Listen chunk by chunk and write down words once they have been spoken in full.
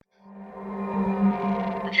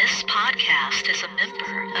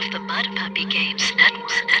the Mud Puppy Games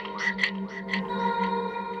Network.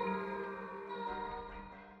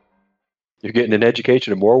 You're getting an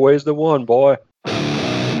education in more ways than one, boy.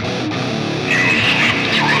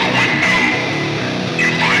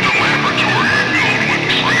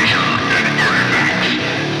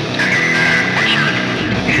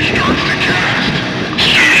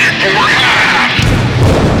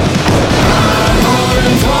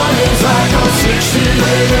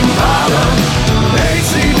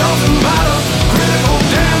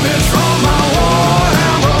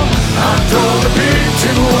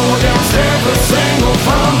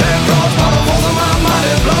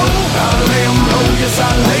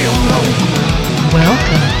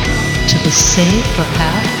 Welcome to the Save for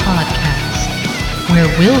Half podcast, where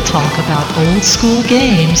we'll talk about old school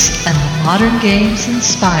games and the modern games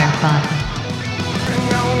inspired by them.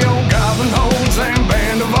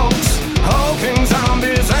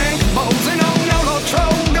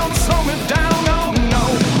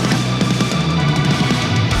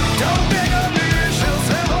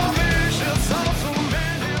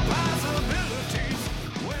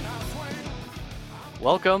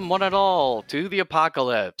 Welcome, one and all, to the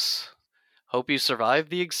apocalypse. Hope you survived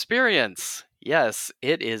the experience. Yes,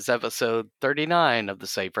 it is episode 39 of the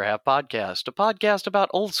Save for Half podcast, a podcast about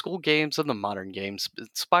old school games and the modern games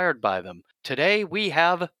inspired by them. Today we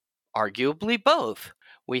have arguably both.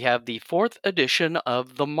 We have the 4th edition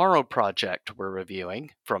of the Morrow Project we're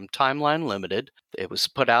reviewing from Timeline Limited. It was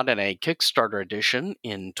put out in a Kickstarter edition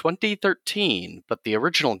in 2013, but the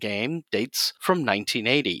original game dates from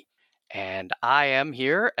 1980. And I am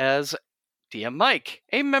here as DM Mike,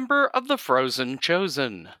 a member of the Frozen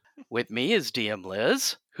Chosen. With me is DM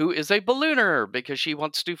Liz, who is a ballooner because she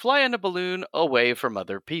wants to fly in a balloon away from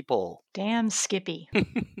other people. Damn Skippy.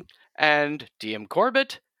 And DM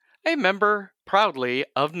Corbett, a member, proudly,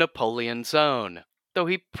 of Napoleon's Own, though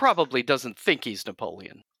he probably doesn't think he's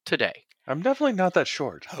Napoleon today. I'm definitely not that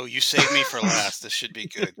short. Oh, you saved me for last. This should be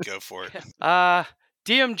good. Go for it.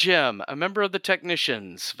 DM Jim, a member of the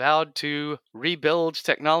Technicians, vowed to rebuild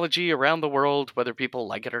technology around the world, whether people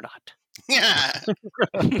like it or not. Yeah.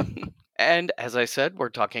 And as I said, we're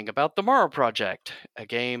talking about the Morrow Project, a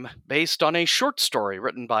game based on a short story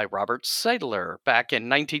written by Robert Seidler back in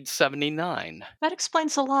 1979. That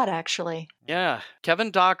explains a lot, actually. Yeah, Kevin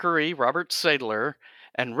Dockery, Robert Seidler,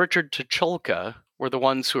 and Richard Tucholka were the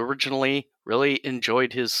ones who originally really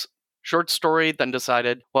enjoyed his short story, then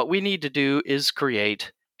decided what we need to do is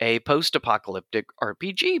create a post-apocalyptic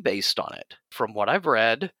RPG based on it. From what I've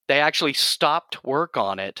read, they actually stopped work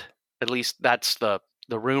on it. At least that's the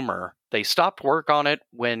rumor. They stopped work on it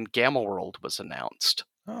when Gamma World was announced.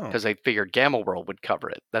 Because they figured Gamma World would cover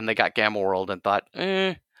it. Then they got Gamma World and thought,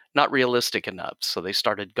 not realistic enough. So they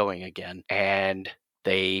started going again. And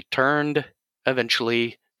they turned,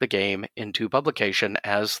 eventually, the game into publication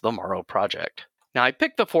as the Morrow Project. Now, I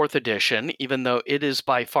picked the 4th edition, even though it is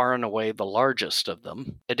by far and away the largest of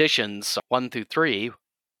them. Editions 1 through 3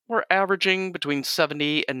 were averaging between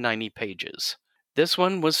 70 and 90 pages. This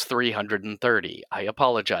one was 330. I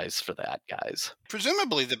apologize for that, guys.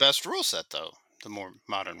 Presumably the best rule set, though, the more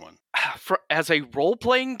modern one. As a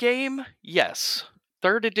role-playing game, yes.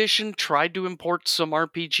 3rd edition tried to import some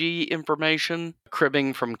RPG information,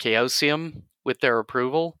 cribbing from Chaosium with their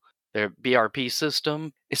approval. Their BRP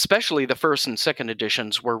system, especially the 1st and 2nd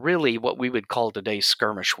editions, were really what we would call today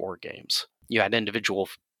skirmish war games. You had individual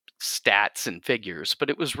stats and figures, but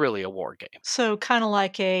it was really a war game. So kind of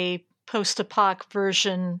like a post-apoc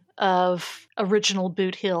version of original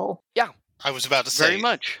Boot Hill. Yeah. I was about to say. Very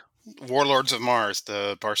much. Warlords of Mars,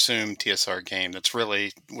 the Barsoom TSR game. That's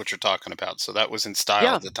really what you're talking about. So that was in style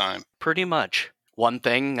at the time. Pretty much. One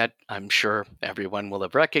thing that I'm sure everyone will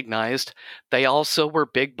have recognized, they also were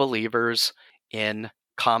big believers in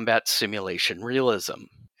combat simulation realism.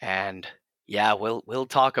 And yeah, we'll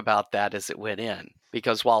talk about that as it went in.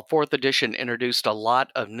 Because while 4th edition introduced a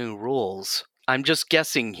lot of new rules, I'm just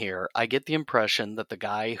guessing here, I get the impression that the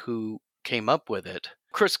guy who came up with it,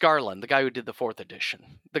 Chris Garland, the guy who did the 4th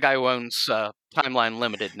edition, the guy who owns Timeline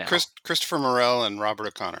Limited now. Christopher Morel and Robert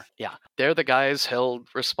O'Connor. Yeah, they're the guys held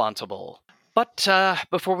responsible. But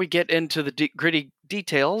before we get into the gritty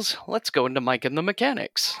details, let's go into Mike and the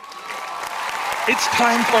Mechanics. It's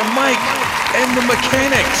time for Mike and the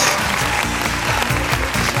Mechanics.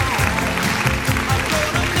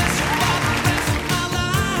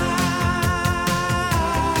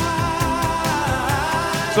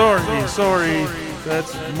 Sorry.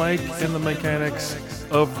 That's Mike and the Mechanics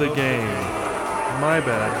of the game. My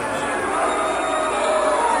bad.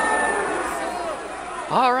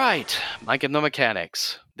 All right, Mike and the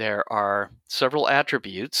Mechanics. There are several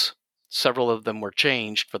attributes Several of them were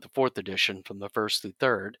changed for the 4th edition from the 1st through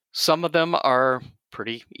 3rd. Some of them are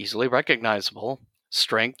pretty easily recognizable.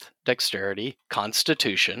 Strength, dexterity,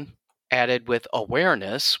 constitution, added with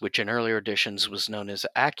awareness, which in earlier editions was known as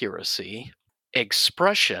accuracy,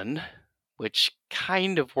 expression, which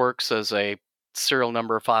kind of works as a serial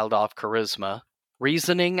number filed off charisma,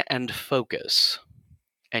 reasoning, and focus.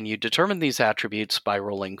 And you determine these attributes by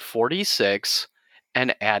rolling 46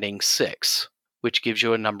 and adding 6, which gives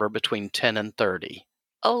you a number between 10 and 30.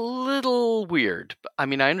 A little weird. I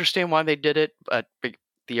mean, I understand why they did it, but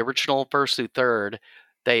the original 1st through 3rd,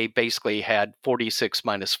 they basically had 46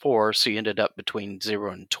 minus 4, so you ended up between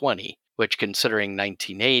 0 and 20, which considering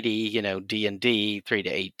 1980, D&D 3 to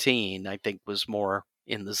 18, I think was more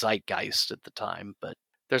in the zeitgeist at the time. But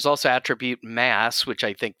there's also attribute mass, which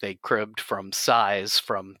I think they cribbed from size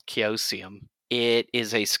from Chaosium. It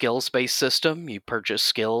is a skills-based system. You purchase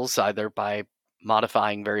skills either by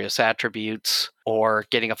modifying various attributes or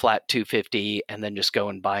getting a flat 250 and then just go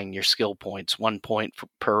and buying your skill points. 1 point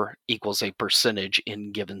per equals a percentage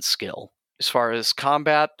in given skill. As far as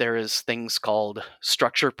combat, there is things called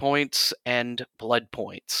structure points and blood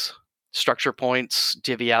points. Structure points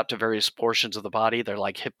divvy out to various portions of the body. They're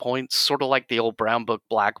like hit points, sort of like the old Brown Book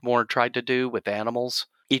Blackmore tried to do with animals.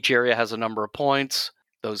 Each area has a number of points.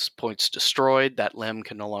 Those points destroyed, that limb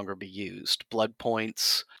can no longer be used. Blood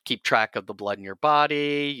points keep track of the blood in your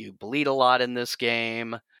body. You bleed a lot in this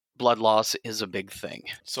game. Blood loss is a big thing.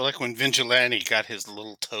 So like when Vigilante got his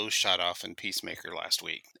little toe shot off in Peacemaker last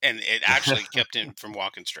week, and it actually kept him from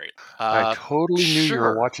walking straight. I totally knew you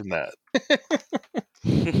were watching that.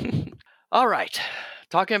 All right.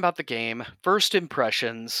 Talking about the game, first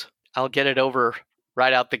impressions. I'll get it over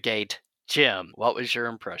right out the gate. Jim, what was your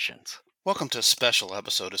impressions? Welcome to a special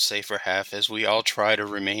episode of Safer Half as we all try to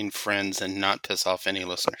remain friends and not piss off any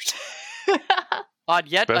listeners. Odd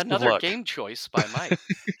yet Best of another luck. game choice by Mike.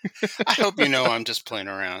 I hope you know I'm just playing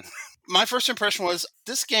around. My first impression was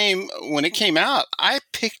this game, when it came out, I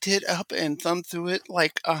picked it up and thumbed through it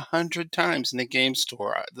like 100 times in the game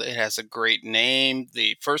store. It has a great name.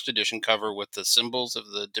 The first edition cover with the symbols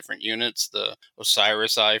of the different units, the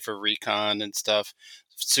Osiris Eye for recon and stuff,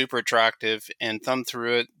 super attractive, and thumbed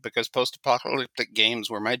through it because post-apocalyptic games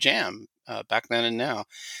were my jam back then and now.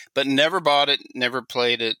 But never bought it, never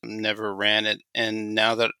played it, never ran it, and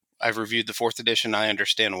now that I've reviewed the 4th edition, I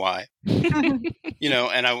understand why.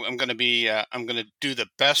 And I'm going to do the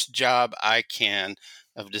best job I can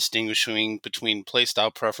of distinguishing between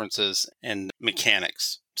playstyle preferences and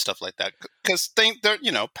mechanics, stuff like that. Because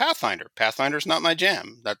Pathfinder's not my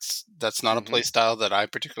jam. That's not a playstyle that I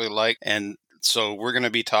particularly like. And so we're going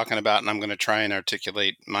to be talking about, and I'm going to try and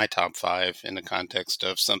articulate my top 5 in the context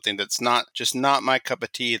of something that's not my cup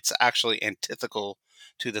of tea. It's actually antithetical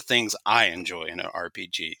to the things I enjoy in an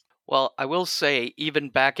RPG. Well, I will say, even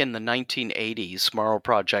back in the 1980s, Morrow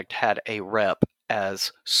Project had a rep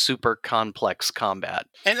as super complex combat.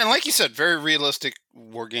 And like you said, very realistic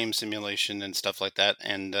war game simulation and stuff like that.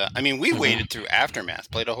 And we waded through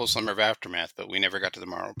Aftermath, played a whole summer of Aftermath, but we never got to the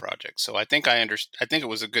Morrow Project. So I think I think it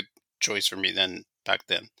was a good choice for me back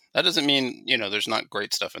then. That doesn't mean, there's not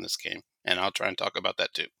great stuff in this game. And I'll try and talk about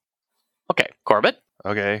that too. Okay, Corbett?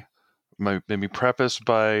 Okay. Let me preface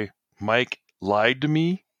by Mike lied to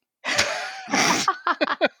me.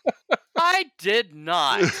 I did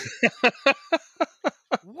not.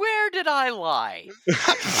 Where did I lie?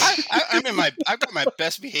 I've got my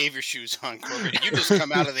best behavior shoes on, Corbett. You just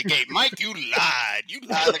come out of the gate. Mike, you lied. You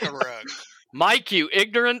lied like a rug. Mike, you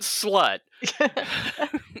ignorant slut.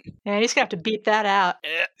 Yeah, he's going to have to beat that out.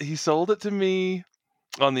 He sold it to me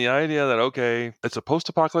on the idea that, okay, it's a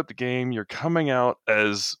post-apocalyptic game. You're coming out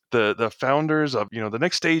as the founders of, the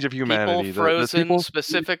next stage of humanity. People frozen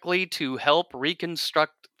specifically to help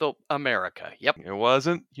reconstruct America. Yep. It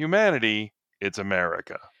wasn't humanity. It's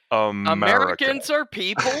America. Americans are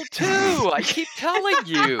people too. I keep telling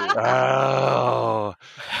you.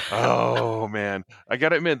 Oh man. I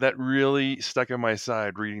gotta admit, that really stuck in my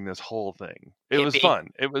side reading this whole thing. It was fun.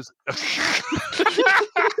 It was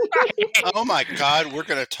Oh my God, we're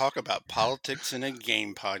going to talk about politics in a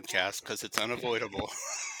game podcast because it's unavoidable.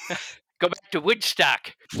 Go back to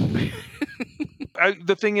Woodstock.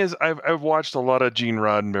 The thing is, I've watched a lot of Gene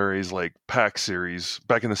Roddenberry's PAX series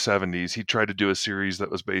back in the 70s. He tried to do a series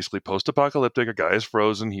that was basically post-apocalyptic. A guy is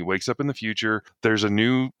frozen. He wakes up in the future. There's a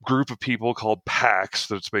new group of people called PAX.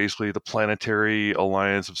 That's basically the Planetary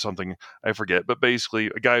Alliance of something. I forget. But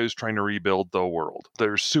basically, a guy who's trying to rebuild the world.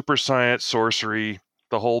 There's super science, sorcery,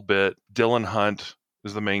 the whole bit. Dylan Hunt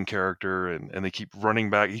is the main character, and they keep running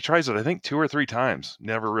back. He tries it, I think, 2 or 3 times,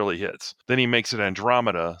 never really hits. Then he makes it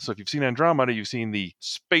Andromeda. So if you've seen Andromeda, you've seen the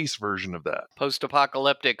space version of that.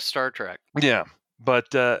 Post-apocalyptic Star Trek. Yeah, but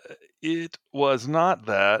it was not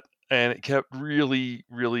that, and it kept really,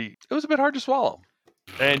 it was a bit hard to swallow.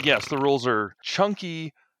 And yes, the rules are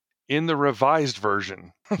chunky in the revised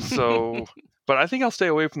version. So, but I think I'll stay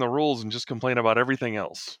away from the rules and just complain about everything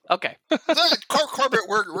else. Okay. Corbett,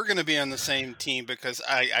 we're going to be on the same team because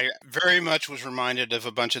I very much was reminded of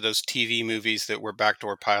a bunch of those TV movies that were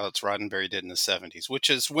backdoor pilots Roddenberry did in the 70s, which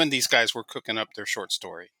is when these guys were cooking up their short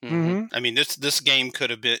story. Mm-hmm. I mean, this game could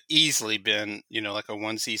have easily been, like a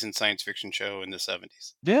one-season science fiction show in the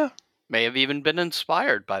 70s. Yeah. May have even been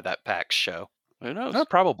inspired by that PAX show. Who knows?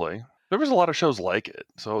 Probably. There was a lot of shows like it,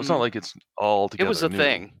 so it's not like it's all together. It was a new.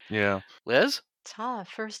 thing. Yeah. Liz?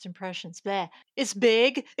 First impressions. Bleh. It's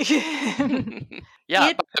big. Yeah,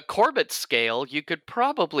 by the Corbett scale, you could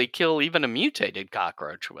probably kill even a mutated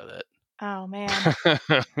cockroach with it. Oh, man.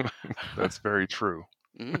 That's very true.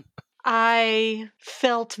 Mm. I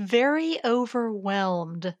felt very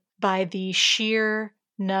overwhelmed by the sheer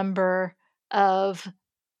number of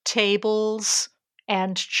tables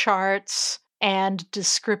and charts and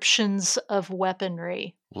descriptions of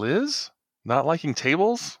weaponry. Liz? Not liking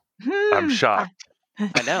tables? I'm shocked.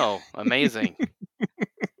 I know. Amazing.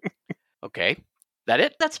 Okay. That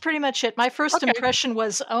it? That's pretty much it. My first impression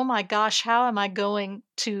was, oh my gosh, how am I going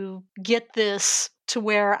to get this to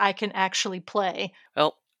where I can actually play?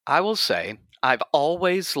 Well, I will say, I've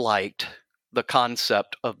always liked the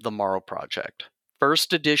concept of the Morrow Project.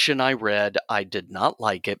 First edition I read, I did not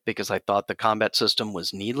like it because I thought the combat system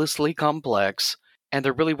was needlessly complex, and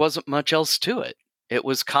there really wasn't much else to it. It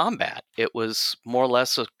was combat. It was more or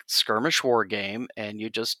less a skirmish war game, and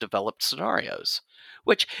you just developed scenarios.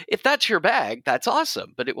 Which, if that's your bag, that's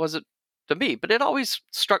awesome, but it wasn't to me. But it always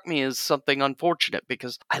struck me as something unfortunate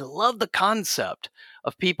because I love the concept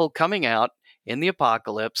of people coming out in the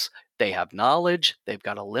apocalypse. They have knowledge, they've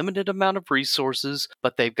got a limited amount of resources,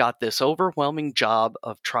 but they've got this overwhelming job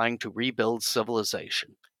of trying to rebuild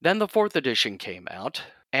civilization. Then the 4th edition came out,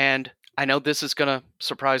 and I know this is going to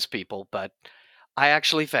surprise people, but I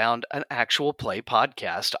actually found an actual play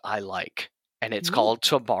podcast I like, and it's called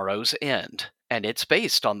Tomorrow's End, and it's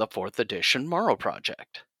based on the 4th edition Morrow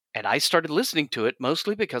Project. And I started listening to it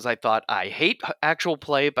mostly because I thought, I hate actual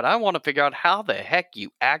play, but I want to figure out how the heck you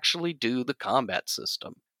actually do the combat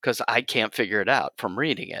system, because I can't figure it out from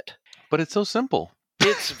reading it. But it's so simple.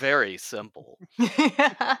 It's very simple.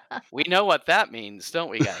 We know what that means, don't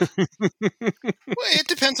we, guys? Well, it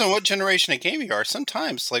depends on what generation of game you are.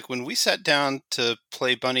 Sometimes, like when we sat down to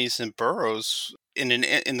play Bunnies and Burrows in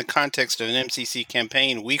the context of an MCC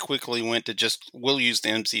campaign, we quickly went to we'll use the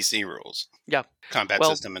MCC rules. Yeah. Combat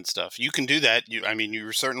system and stuff. You can do that. You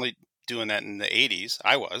were certainly doing that in the 80s.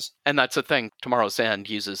 I was. And that's the thing. Tomorrow's End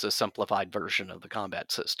uses a simplified version of the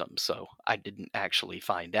combat system, so I didn't actually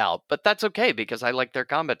find out. But that's okay, because I like their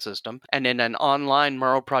combat system. And in an online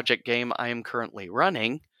Morrow Project game I am currently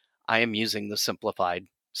running, I am using the simplified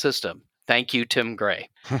system. Thank you, Tim Gray.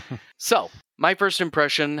 So, my first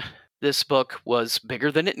impression, this book was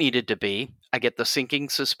bigger than it needed to be. I get the sinking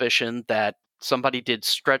suspicion that somebody did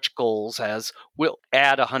stretch goals as, we'll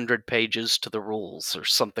add 100 pages to the rules or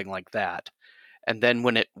something like that. And then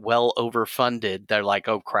when it well overfunded, they're like,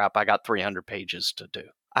 oh crap, I got 300 pages to do.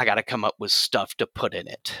 I got to come up with stuff to put in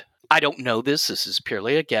it. I don't know this. This is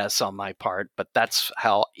purely a guess on my part, but that's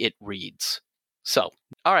how it reads. So,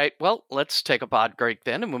 all right, well, let's take a pod break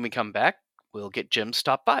then. And when we come back, we'll get Jim's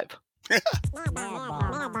top 5.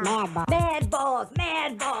 Mad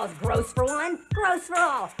balls, gross for one, gross for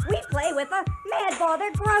all. We play with a mad ball,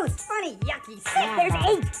 they're gross, funny, yucky, sick. There's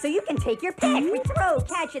 8, so you can take your pick. We throw,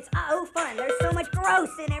 catch, it's fun. There's so much gross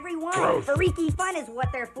in every one. Freaky fun is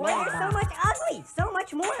what they're for. There's so much ugly, so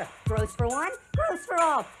much more. Gross for one, gross for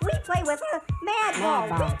all. We play with a mad ball.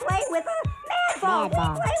 We play with a mad ball. We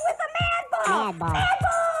play with a mad ball. Mad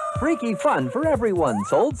ball. Freaky fun for everyone,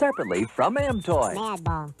 sold separately from Amtoy. Mad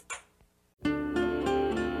ball.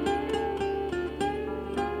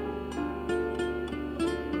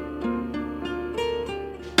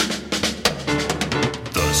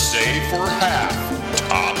 Save for half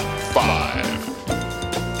top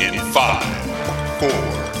 5 in 5, 4,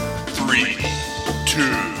 3, 2.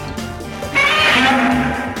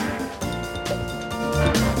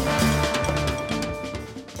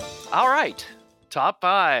 All right, top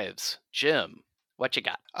 5s. Jim, what you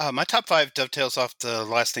got? My top 5 dovetails off the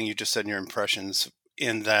last thing you just said in your impressions.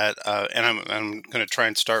 in that, and I'm going to try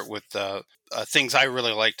and start with things I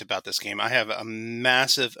really liked about this game. I have a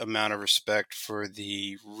massive amount of respect for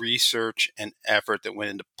the research and effort that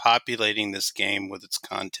went into populating this game with its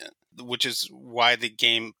content, which is why the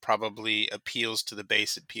game probably appeals to the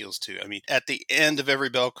base it appeals to. I mean, at the end of every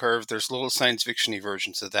bell curve, there's little science fiction-y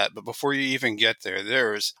versions of that. But before you even get there,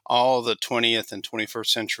 there's all the 20th and 21st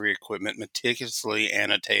century equipment meticulously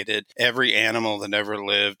annotated, every animal that ever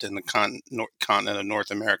lived in the continent of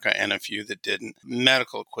North America and a few that didn't,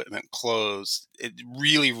 medical equipment, clothes. It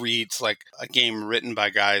really reads like a game written by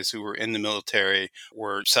guys who were in the military,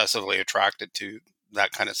 were obsessively attracted to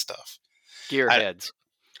that kind of stuff. Gearheads.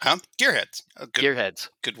 Gearheads. Gearheads.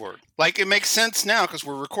 Good word. Like, it makes sense now because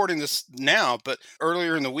we're recording this now, but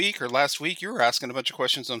earlier in the week or last week, you were asking a bunch of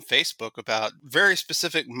questions on Facebook about very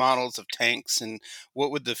specific models of tanks and what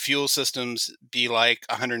would the fuel systems be like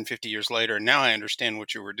 150 years later. And now I understand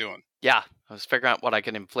what you were doing. Yeah, I was figuring out what I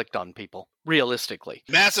can inflict on people, realistically.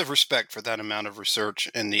 Massive respect for that amount of research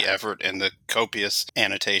and the effort and the copious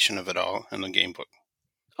annotation of it all in the game book.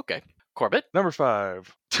 Okay. Corbett? Number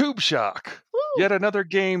 5, Tube Shock. Yet another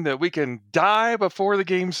game that we can die before the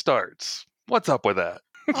game starts. What's up with that?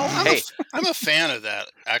 I'm a fan of that,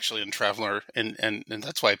 actually, in Traveler, and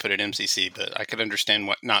that's why I put it MCC, but I could understand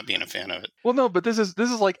not being a fan of it. Well, no, but this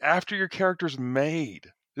is like after your character's made.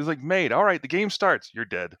 It's like made. All right, the game starts. You're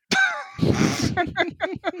dead.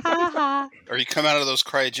 Or you come out of those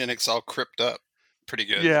cryogenics all crypt up. Pretty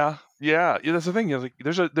good. Yeah. That's the thing. Like,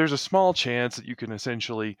 there's a small chance that you can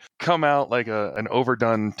essentially come out like an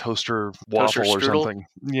overdone toaster waffle or something.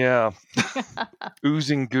 Yeah,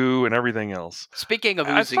 oozing goo and everything else. Speaking of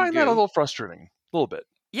oozing goo, I find that a little frustrating, a little bit.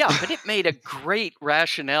 Yeah, but it made a great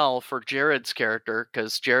rationale for Jared's character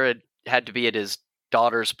because Jared had to be at his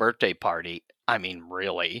daughter's birthday party. I mean,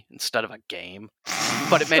 really, instead of a game.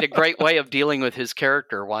 But it made a great way of dealing with his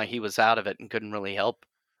character, why he was out of it and couldn't really help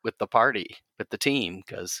with the party, with the team,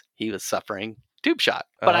 because he was suffering tube shock.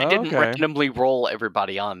 But I didn't randomly roll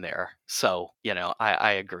everybody on there. So,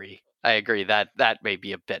 I agree. I agree that may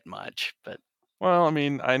be a bit much, but... Well, I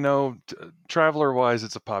mean, I know Traveler-wise,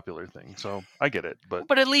 it's a popular thing, so I get it.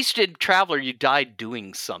 But at least in Traveler, you died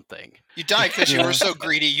doing something. You died because you were so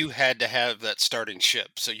greedy you had to have that starting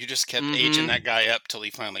ship, so you just kept aging that guy up till he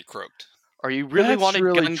finally croaked. Or you really wanted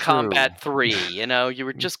really Gun true. Combat 3, you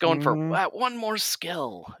were just going for one more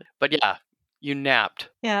skill. But yeah, you napped.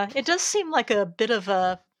 Yeah, it does seem like a bit of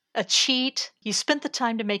a cheat. You spent the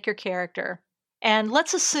time to make your character. And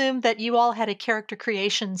let's assume that you all had a character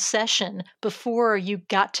creation session before you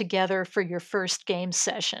got together for your first game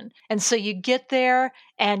session. And so you get there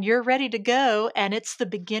and you're ready to go, and it's the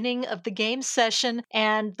beginning of the game session,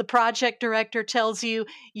 and the project director tells you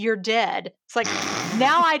you're dead. It's like,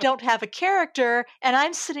 now I don't have a character, and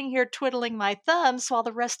I'm sitting here twiddling my thumbs while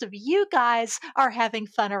the rest of you guys are having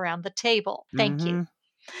fun around the table. Thank you.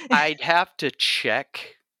 I'd have to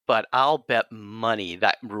check, but I'll bet money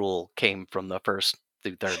that rule came from the first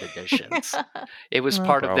through third editions. It was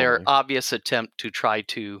part of their obvious attempt to try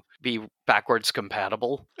to be backwards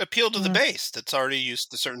compatible. Appeal to the base that's already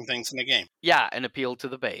used to certain things in the game. Yeah, and appeal to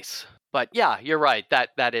the base. But yeah, you're right.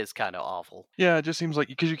 That is kind of awful. Yeah, it just seems like,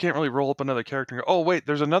 because you can't really roll up another character and go, oh, wait,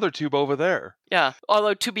 there's another tube over there. Yeah,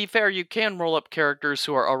 although to be fair, you can roll up characters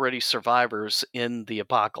who are already survivors in the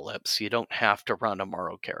apocalypse. You don't have to run a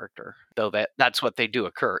Morrow character, though that's what they do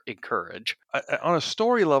encourage. On a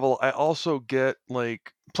story level, I also get,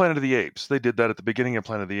 like, Planet of the Apes. They did that at the beginning of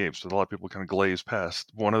Planet of the Apes. A lot of people kind of glazed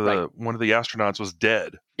past. One of the astronauts was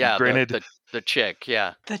dead. Yeah, granted, the chick.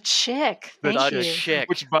 Yeah, the chick. Thank you. Chick.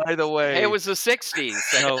 Which, by the way, it was the 60s.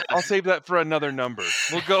 No, I'll save that for another number.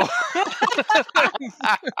 We'll go.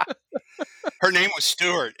 Her name was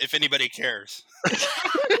Stuart. If anybody cares.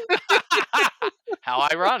 How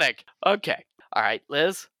ironic. Okay. All right,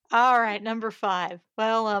 Liz. All right, number 5.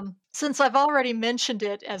 Well, since I've already mentioned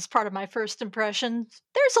it as part of my first impressions,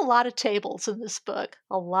 there's a lot of tables in this book.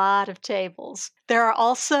 A lot of tables. There are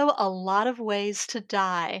also a lot of ways to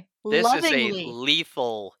die. This lovingly. Is a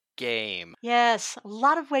lethal game. Yes, a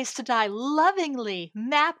lot of ways to die lovingly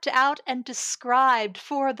mapped out and described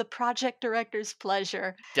for the project director's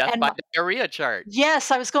pleasure. Death by diarrhea chart.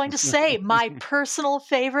 Yes, I was going to say my personal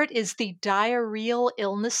favorite is the diarrheal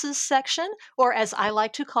illnesses section, or as I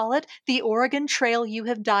like to call it, the Oregon Trail You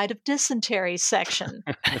Have Died of Dysentery section.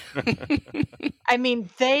 I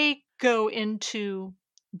mean, they go into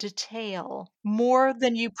detail more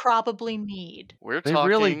than you probably need. We're They talking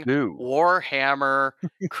really do. Warhammer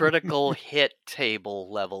critical hit table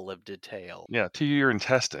level of detail. Yeah, to your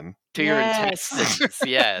intestine. To your intestines,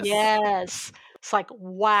 yes. Yes. It's like,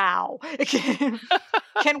 wow.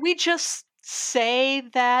 Can we just say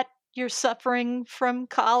that you're suffering from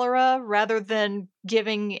cholera rather than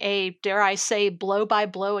giving a, dare I say,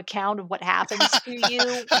 blow-by-blow account of what happens to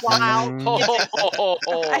you while giving...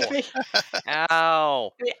 I mean,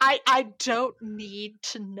 Ow. I don't need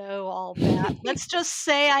to know all that. Let's just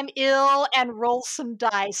say I'm ill and roll some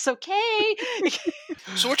dice, okay?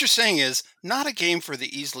 So what you're saying is not a game for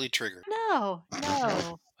the easily triggered. No.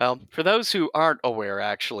 Well, for those who aren't aware,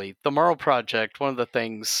 actually, the Morrow Project, one of the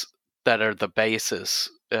things that are the basis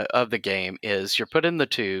of the game is you're put in the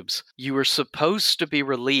tubes. You were supposed to be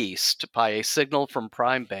released by a signal from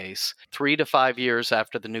Prime Base 3 to 5 years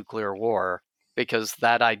after the nuclear war, because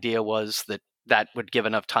that idea was that would give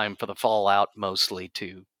enough time for the fallout mostly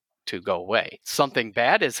to go away. Something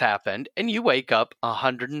bad has happened, and you wake up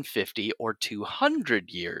 150 or 200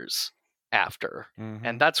 years after.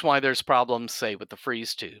 And that's why there's problems, say, with the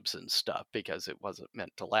freeze tubes and stuff, because it wasn't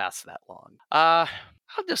meant to last that long.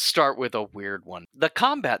 I'll just start with a weird one. The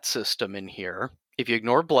combat system in here, if you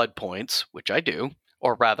ignore blood points, which I do,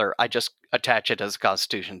 or rather, I just attach it as a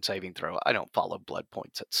Constitution saving throw. I don't follow blood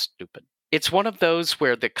points. It's stupid. It's one of those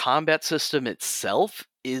where the combat system itself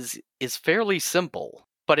is fairly simple,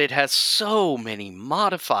 but it has so many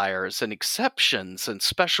modifiers and exceptions and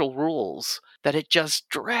special rules that it just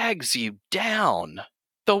drags you down.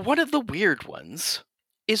 Though one of the weird ones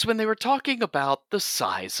is when they were talking about the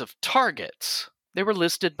size of targets. They were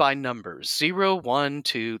listed by numbers, 0, 1,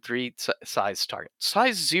 2, 3 size target.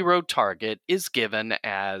 Size 0 target is given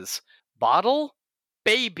as bottle,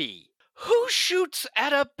 baby. Who shoots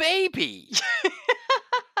at a baby?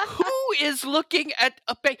 Who is looking at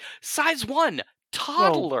a baby? Size 1,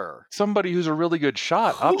 toddler. Well, somebody who's a really good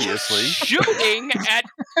shot, obviously. Shooting at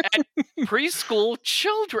preschool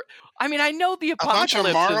children. I mean, I know the A bunch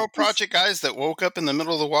apocalypse. of Morrow Project guys that woke up in the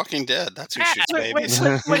middle of The Walking Dead. That's who shoots babies.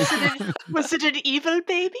 Was it an evil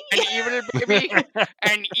baby? An evil baby?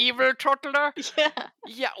 An evil toddler? Yeah.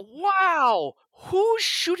 Yeah, wow. Who's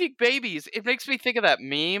shooting babies? It makes me think of that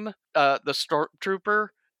meme, the stormtrooper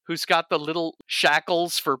who's got the little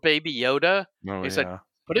shackles for Baby Yoda. Oh, He said,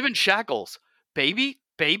 put him in shackles. Baby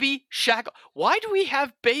shackle. Why do we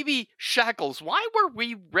have baby shackles? Why were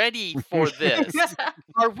we ready for this?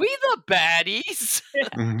 Are we the baddies?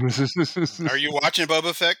 Are you watching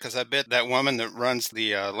Boba Fett? Because I bet that woman that runs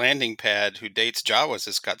the landing pad who dates Jawas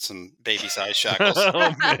has got some baby-sized shackles.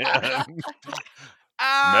 Oh, man.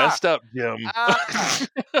 Messed up, Jim.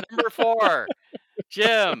 Number 4,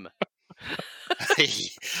 Jim.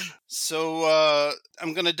 So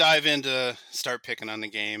I'm going to dive into start picking on the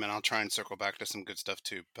game, and I'll try and circle back to some good stuff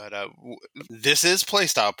too. But this is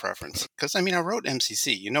playstyle preference, because I mean I wrote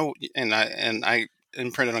MCC, you know, and I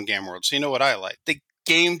imprinted on Game World, so you know what I like. The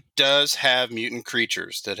game does have mutant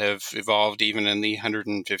creatures that have evolved even in the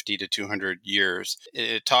 150 to 200 years.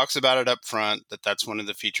 It talks about it up front, that's one of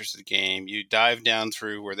the features of the game. You dive down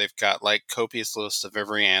through where they've got like copious lists of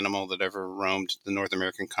every animal that ever roamed the North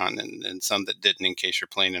American continent, and some that didn't in case you're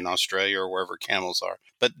playing in Australia or wherever camels are.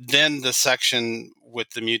 But then the section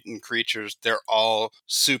with the mutant creatures, they're all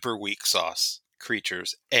super weak sauce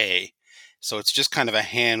creatures, so it's just kind of a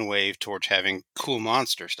hand wave towards having cool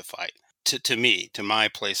monsters to fight. To me, to my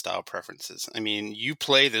playstyle preferences. I mean, you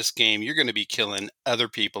play this game, you're going to be killing other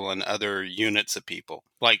people and other units of people,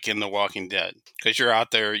 like in The Walking Dead, because you're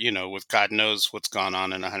out there, you know, with God knows what's gone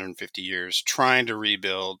on in 150 years, trying to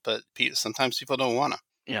rebuild, but sometimes people don't want to.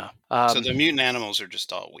 Yeah. So the mutant animals are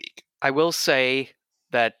just all weak. I will say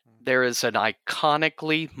that there is an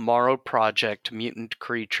iconically Morrow Project mutant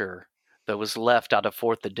creature that was left out of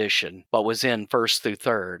 4th edition, but was in 1st through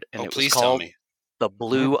 3rd, and it was called the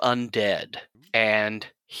Blue Undead. And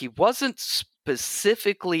he wasn't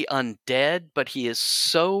specifically undead, but he is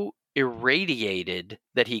so irradiated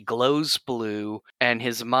that he glows blue, and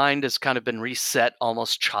his mind has kind of been reset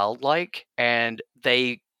almost childlike. And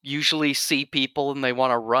they usually see people and they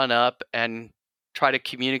want to run up and try to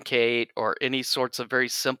communicate or any sorts of very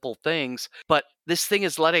simple things. But this thing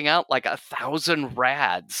is letting out like 1,000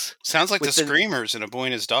 rads. Sounds like the Screamers in A Boy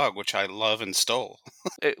and His Dog, which I love and stole.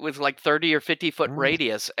 With like 30 or 50 foot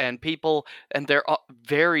radius, and they're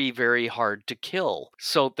very, very hard to kill.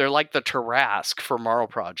 So they're like the Tarrasque for Morrow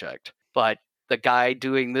Project. But the guy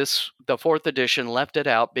doing this, the 4th edition, left it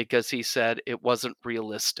out because he said it wasn't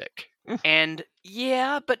realistic. And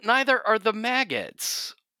yeah, but neither are the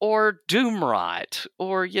maggots or Doomrot,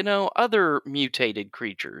 or, you know, other mutated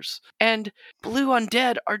creatures. And Blue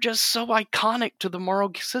Undead are just so iconic to the Morrow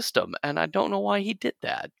system, and I don't know why he did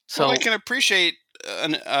that. So well, I can appreciate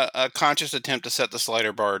a conscious attempt to set the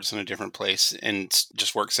slider bars in a different place, and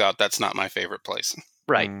just works out that's not my favorite place.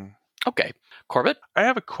 Right. Okay. Corbett? I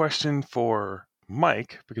have a question for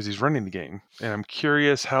Mike, because he's running the game, and I'm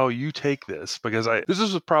curious how you take this, because this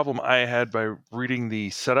is a problem I had by reading the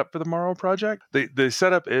setup for the Morrow project. The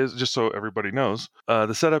setup is, just so everybody knows,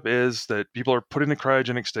 the setup is that people are put into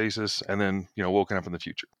cryogenic stasis and then, woken up in the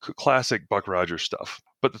future. Classic Buck Rogers stuff.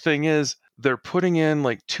 But the thing is, they're putting in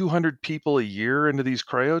like 200 people a year into these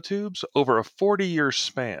cryotubes over a 40-year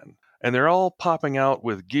span, and they're all popping out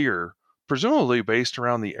with gear presumably based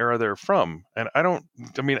around the era they're from. And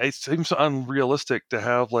it seems unrealistic to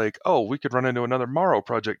have we could run into another Morrow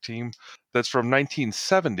project team that's from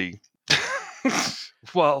 1970.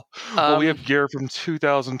 well, we have gear from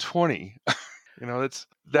 2020.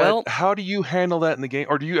 How do you handle that in the game?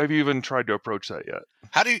 Or have you even tried to approach that yet?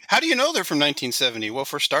 How do you know they're from 1970? Well,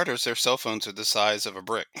 for starters, their cell phones are the size of a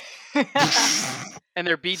brick. And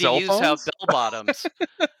their BDUs have bell bottoms.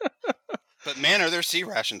 But man, are their C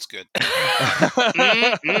rations good. Better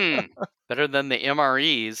than the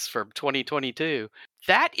MREs from 2022.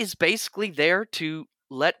 That is basically there to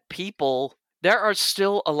let people... There are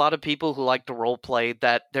still a lot of people who like to roleplay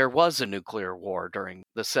that there was a nuclear war during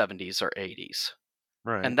the 70s or 80s.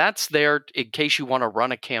 Right. And that's there in case you want to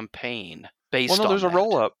run a campaign based on there's that. a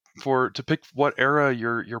roll-up to pick what era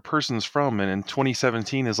your person's from, and in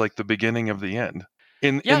 2017 is like the beginning of the end.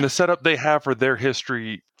 In the setup they have for their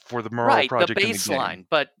history for the Morrow project, the baseline,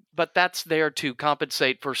 but that's there to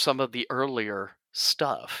compensate for some of the earlier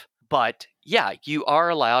stuff. But yeah, you are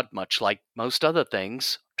allowed, much like most other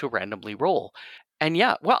things, to randomly roll. And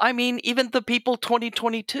even the people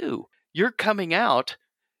 2022, you're coming out,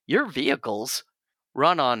 your vehicles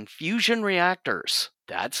run on fusion reactors.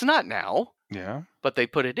 That's not now. Yeah. But they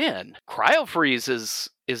put it in. Cryofreeze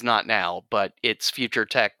is not now, but it's future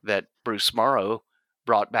tech that Bruce Morrow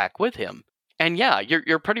brought back with him. And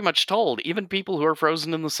you're pretty much told, even people who are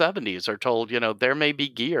frozen in the 70s are told, there may be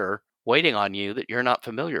gear waiting on you that you're not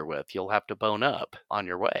familiar with. You'll have to bone up on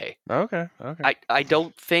your way. Okay. I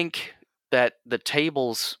don't think that the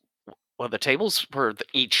tables for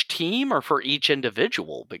each team or for each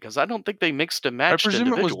individual, because I don't think they mixed and matched. I presume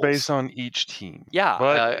individuals. It was based on each team. Yeah,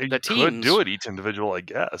 but the teams could do it each individual, I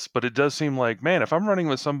guess. But it does seem like, man, if I'm running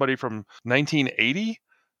with somebody from 1980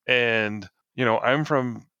 and I'm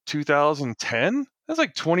from 2010, that's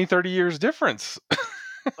like 20, 30 years difference.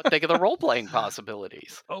 But think of the role-playing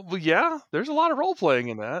possibilities. Oh, well, yeah. There's a lot of role-playing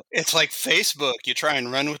in that. It's like Facebook. You try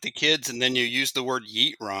and run with the kids, and then you use the word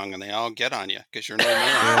yeet wrong, and they all get on you because you're no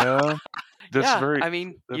man. Yeah.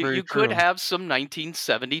 You could have some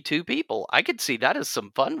 1972 people. I could see that as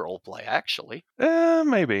some fun roleplay, actually.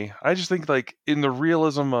 Maybe. I just think, in the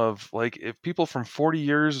realism of, if people from 4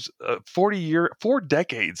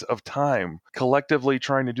 decades of time collectively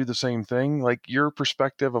trying to do the same thing, your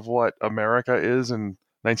perspective of what America is in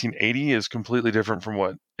 1980 is completely different from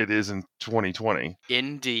what it is in 2020.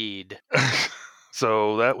 Indeed.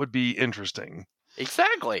 So that would be interesting.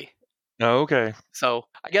 Exactly. Oh, okay. So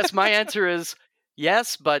I guess my answer is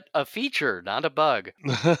yes, but a feature, not a bug.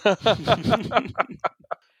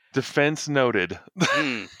 Defense noted.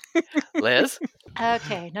 Liz?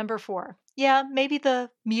 Okay, number 4. Yeah, maybe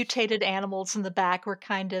the mutated animals in the back were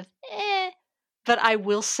kind of but I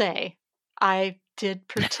will say I did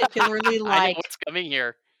particularly I know like what's coming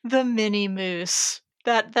here. the mini moose.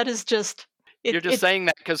 That is just... You're just saying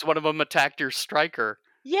that because one of them attacked your striker.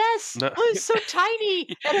 Yes, No. it was so tiny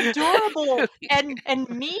and adorable and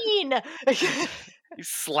mean. He's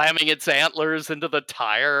slamming its antlers into the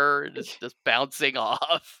tire, and it's just bouncing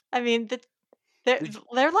off. I mean, they're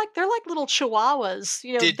like little chihuahuas.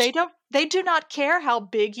 They do not care how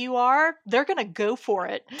big you are. They're gonna go for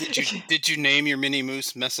it. Did you name your mini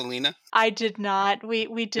moose Messalina? I did not. We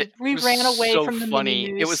It was ran away so from the funny.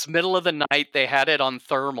 mini moose. It was middle of the night. They had it on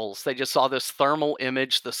thermals. They just saw this thermal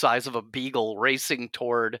image the size of a beagle racing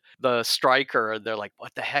toward the striker, and they're like,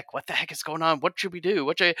 "What the heck? What the heck is going on? What should we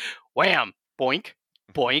do? Wham! Boink!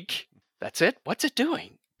 Boink! That's it. What's it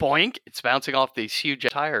doing? Boink! It's bouncing off these huge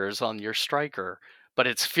tires on your striker, but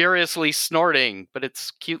it's furiously snorting. But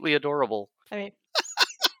it's cutely adorable. I mean,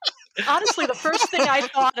 honestly, the first thing I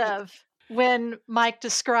thought of when Mike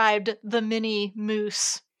described the mini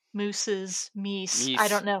moose, meese, I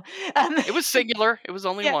don't know. It was singular. It was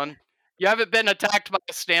only one. You haven't been attacked by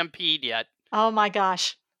a stampede yet. Oh my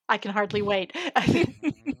gosh, I can hardly wait.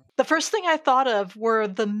 The first thing I thought of were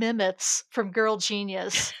the Mimets from Girl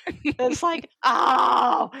Genius. It's like,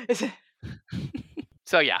 oh.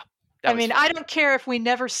 So yeah. I mean, I don't care if we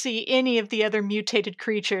never see any of the other mutated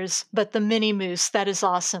creatures, but the mini moose, that is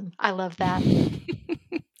awesome. I love that.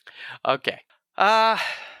 Okay.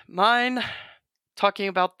 Mine, talking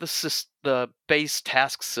about the base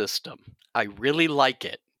task system. I really like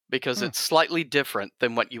it because it's slightly different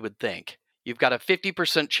than what you would think. You've got a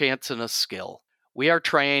 50% chance in a skill. We are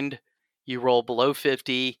trained. You roll below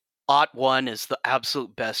 50. Ought 1 is the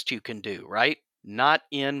absolute best you can do, right? Not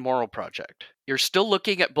in Moral Project. You're still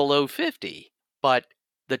looking at below 50, but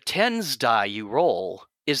the tens die you roll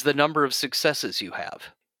is the number of successes you have.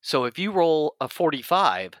 So if you roll a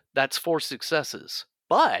 45, that's 4 successes.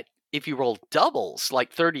 But if you roll doubles,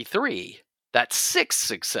 like 33, that's 6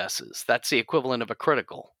 successes. That's the equivalent of a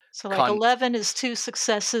critical. So like 11 is 2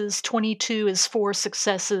 successes, 22 is 4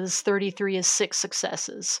 successes, 33 is 6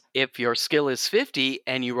 successes. If your skill is 50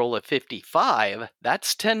 and you roll a 55,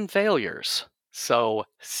 that's 10 failures. So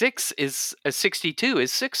 62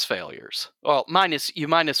 is 6 failures. Well, you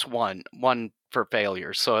minus 1 for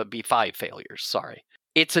failures, so it'd be 5 failures, sorry.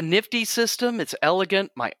 It's a nifty system, it's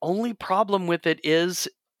elegant. My only problem with it is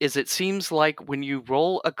it seems like when you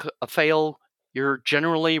roll a fail, you're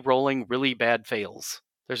generally rolling really bad fails.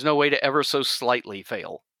 There's no way to ever so slightly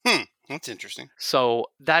fail. That's interesting. So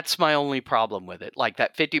that's my only problem with it. Like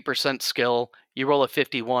that 50% skill, you roll a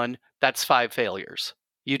 51, that's 5 failures.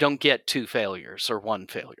 You don't get 2 failures or 1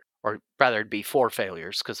 failure. Or rather, it'd be 4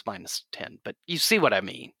 failures because minus 10. But you see what I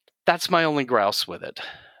mean. That's my only grouse with it.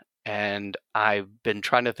 And I've been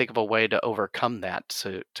trying to think of a way to overcome that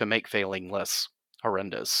to make failing less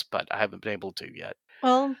horrendous, but I haven't been able to yet.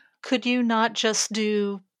 Well, could you not just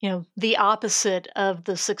do, the opposite of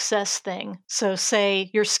the success thing? So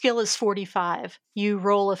say your skill is 45, you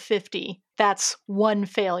roll a 50, that's 1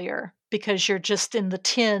 failure because you're just in the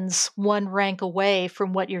tens, 1 rank away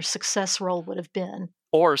from what your success roll would have been.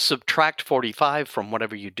 Or subtract 45 from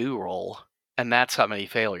whatever you do roll, and that's how many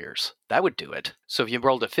failures. That would do it. So if you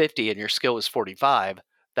rolled a 50 and your skill is 45,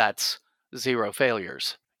 that's 0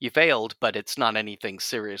 failures. You failed, but it's not anything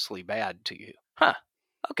seriously bad to you. Huh.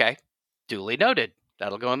 Okay. Duly noted.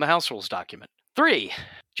 That'll go in the house rules document. 3.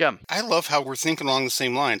 Jim. I love how we're thinking along the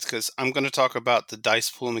same lines because I'm going to talk about the dice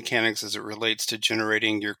pool mechanics as it relates to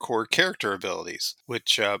generating your core character abilities,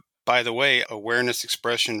 which, by the way, awareness,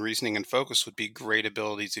 expression, reasoning, and focus would be great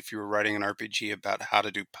abilities if you were writing an RPG about how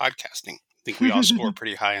to do podcasting. I think we all score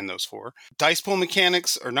pretty high in those 4. Dice pool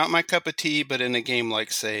mechanics are not my cup of tea, but in a game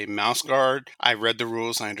like, say, Mouse Guard, I read the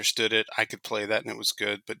rules, I understood it, I could play that, and it was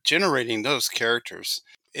good. But generating those characters,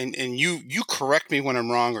 and you correct me when I'm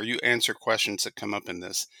wrong, or you answer questions that come up in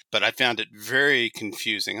this, but I found it very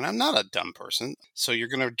confusing, and I'm not a dumb person. So you're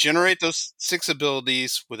going to generate those 6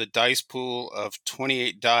 abilities with a dice pool of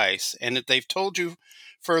 28 dice, and if they've told you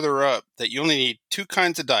further up that you only need 2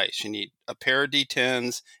 kinds of dice. You need a pair of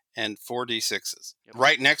D10s and 4 D6s. Yep.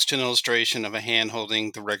 Right next to an illustration of a hand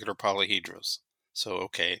holding the regular polyhedros. So,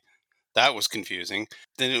 okay, that was confusing.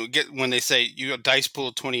 Then it would get when they say you have dice pool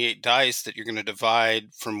of 28 dice that you're going to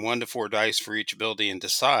divide from 1 to 4 dice for each ability and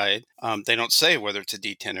decide. They don't say whether it's a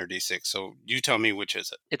D10 or D6. So you tell me which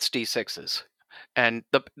is it. It's D6s. And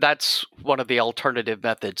that's one of the alternative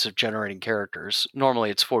methods of generating characters. Normally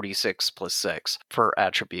it's 46 plus 6 per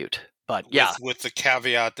attribute. But yeah. With the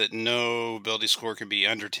caveat that no ability score can be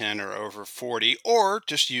under 10 or over 40, or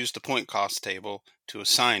just use the point cost table to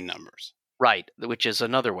assign numbers. Right, which is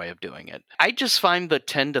another way of doing it. I just find the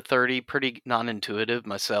 10 to 30 pretty non-intuitive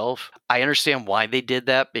myself. I understand why they did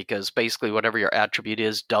that, because basically whatever your attribute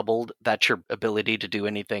is doubled, that's your ability to do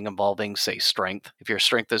anything involving, say, strength. If your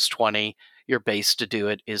strength is 20, your base to do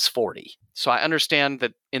it is 40. So I understand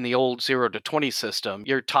that in the old 0 to 20 system,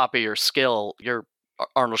 your top of your skill, you're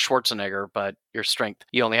Arnold Schwarzenegger, but your strength,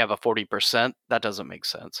 you only have a 40%. That doesn't make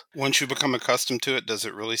sense. Once you become accustomed to it, does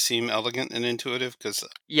it really seem elegant and intuitive? Because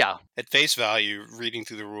yeah, at face value, reading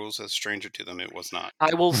through the rules as a stranger to them, it was not.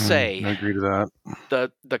 I will say, I agree to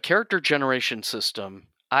that. The character generation system,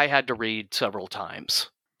 I had to read several times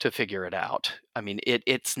to figure it out. I mean,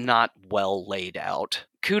 it's not well laid out.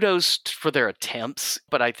 Kudos for their attempts,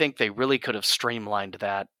 but I think they really could have streamlined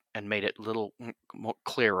that and made it a little more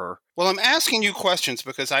clearer. Well, I'm asking you questions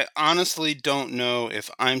because I honestly don't know if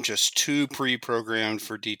I'm just too pre-programmed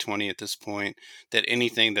for D20 at this point, that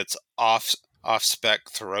anything that's off spec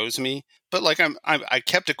throws me. But like I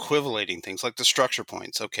kept equivalating things like the structure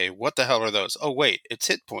points. Okay, what the hell are those? Oh wait, it's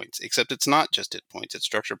hit points. Except it's not just hit points. It's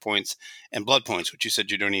structure points and blood points, which you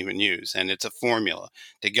said you don't even use. And it's a formula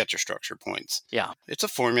to get your structure points. Yeah, it's a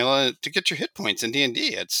formula to get your hit points in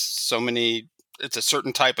D&D. It's a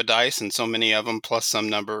certain type of dice and so many of them plus some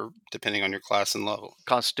number depending on your class and level.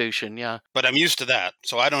 Constitution, yeah. But I'm used to that.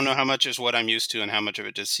 So I don't know how much is what I'm used to and how much of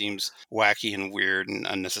it just seems wacky and weird and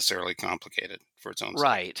unnecessarily complicated for its own sake.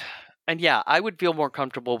 Right. And yeah, I would feel more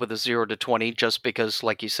comfortable with a 0 to 20 just because,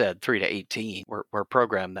 like you said, 3 to 18, we're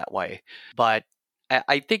programmed that way. But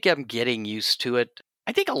I think I'm getting used to it.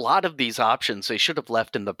 I think a lot of these options they should have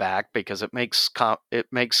left in the back because it makes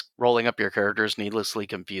rolling up your characters needlessly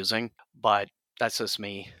confusing. But that's just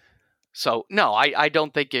me. So no, I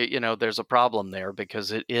don't think there's a problem there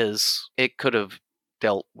because it could have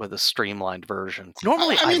dealt with a streamlined version.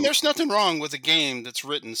 Normally, I mean, there's nothing wrong with a game that's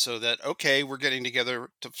written so that, okay, we're getting together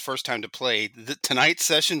the first time to play. Tonight's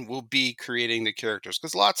session will be creating the characters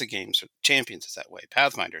because lots of games, Champions is that way,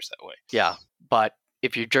 Pathfinder's that way. Yeah, but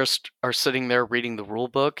if you just are sitting there reading the rule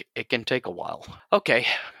book, it can take a while. Okay,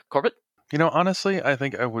 Corbett? Honestly, I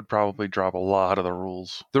think I would probably drop a lot of the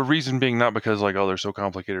rules. The reason being not because they're so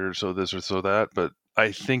complicated or so this or so that, but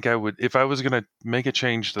I think I would, if I was going to make a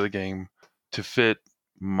change to the game to fit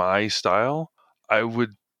my style, I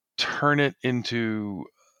would turn it into,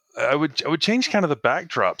 I would change kind of the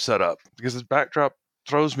backdrop setup because the backdrop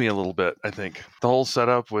throws me a little bit, I think. The whole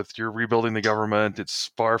setup with you're rebuilding the government,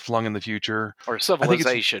 it's far flung in the future. Or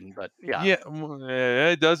civilization, but yeah. Yeah,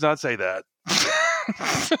 it does not say that.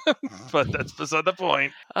 But that's beside the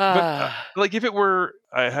point. But if it were,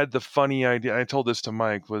 I had the funny idea, I told this to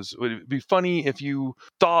Mike, would it be funny if you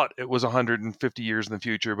thought it was 150 years in the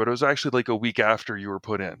future, but it was actually like a week after you were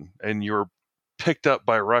put in, and you were picked up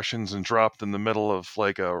by Russians and dropped in the middle of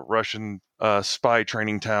like a Russian spy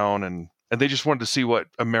training town, and they just wanted to see what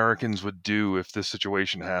Americans would do if this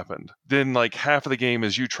situation happened. Then like half of the game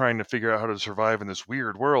is you trying to figure out how to survive in this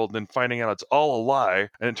weird world, and then finding out it's all a lie,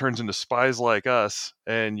 and it turns into Spies Like Us,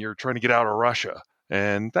 and you're trying to get out of Russia.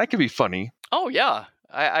 And that could be funny. Oh, yeah.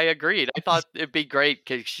 I agreed. I thought it'd be great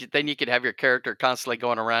because then you could have your character constantly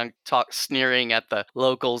going around sneering at the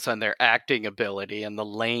locals and their acting ability and the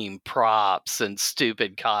lame props and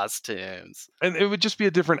stupid costumes. And it would just be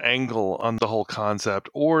a different angle on the whole concept,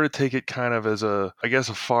 or to take it kind of as a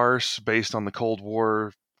farce based on the Cold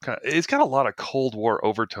War. It's got a lot of Cold War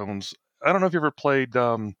overtones. I don't know if you ever played,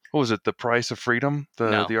 what was it, The Price of Freedom?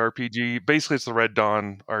 No. The RPG. Basically, it's the Red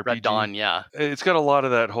Dawn RPG. Red Dawn, yeah. It's got a lot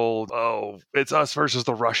of that whole, it's us versus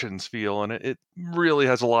the Russians feel, and it really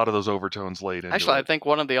has a lot of those overtones laid into Actually, it. I think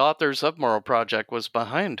one of the authors of Moral Project was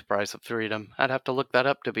behind Price of Freedom. I'd have to look that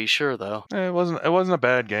up to be sure, though. It wasn't a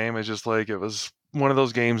bad game. It's just like, it was one of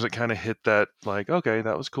those games that kind of hit that, like, okay,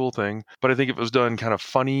 that was a cool thing. But I think if it was done kind of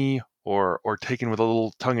funny or taken with a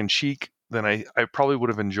little tongue-in-cheek, then I probably would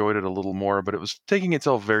have enjoyed it a little more, but it was taking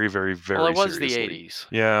itself very, very, very seriously. Well, it was the 80s.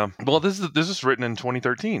 Yeah. Well, this is written in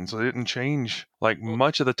 2013, so it didn't change like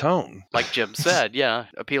much of the tone. Like Jim said, yeah,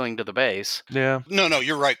 appealing to the base. Yeah. No,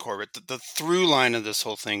 you're right, Corbett. The through line of this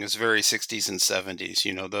whole thing is very 60s and 70s.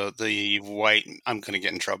 The white, I'm going to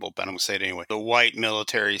get in trouble, but I'm going to say it anyway. The white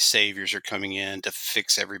military saviors are coming in to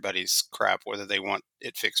fix everybody's crap, whether they want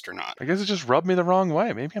it fixed or not. I guess it just rubbed me the wrong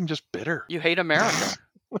way. Maybe I'm just bitter. You hate America.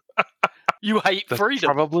 You hate That's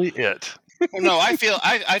freedom. Probably it. Well, no, I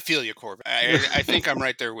feel you, Corbett. I think I'm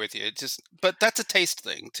right there with you. But that's a taste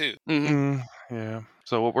thing too. Mm-hmm. Yeah.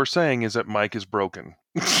 So what we're saying is that Mike is broken.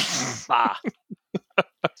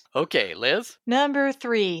 Okay, Liz? Number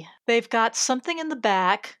 3, they've got something in the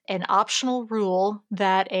back, an optional rule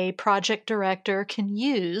that a project director can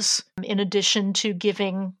use in addition to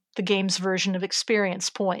giving the game's version of experience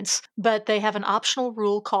points. But they have an optional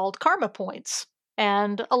rule called karma points.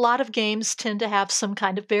 And a lot of games tend to have some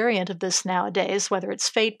kind of variant of this nowadays, whether it's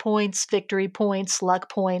fate points, victory points, luck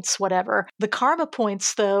points, whatever. The karma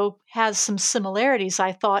points, though, has some similarities,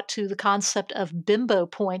 I thought, to the concept of bimbo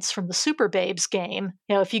points from the Super Babes game.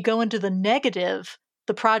 If you go into the negative,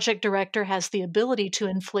 the project director has the ability to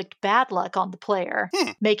inflict bad luck on the player,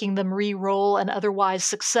 making them re-roll an otherwise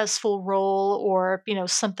successful roll or,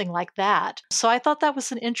 something like that. So I thought that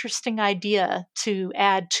was an interesting idea to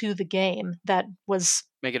add to the game that was...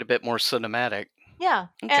 Make it a bit more cinematic. Yeah,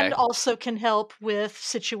 Okay. and also can help with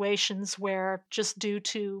situations where just due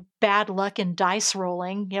to bad luck in dice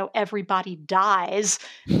rolling, everybody dies.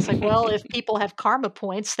 It's like, well, if people have karma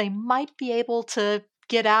points, they might be able to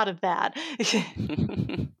get out of that.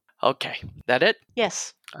 Okay, that it?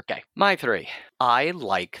 Yes. Okay, my 3. I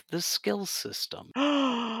like the skill system.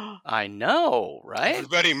 I know, right?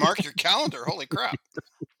 Everybody mark your calendar. Holy crap.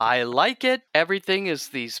 I like it. Everything is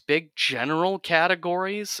these big general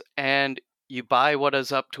categories, and you buy what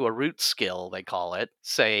is up to a root skill, they call it.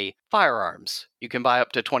 Say, firearms. You can buy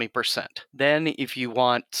up to 20%. Then if you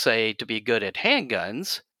want, say, to be good at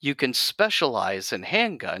handguns, you can specialize in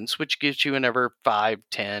handguns, which gives you another 5,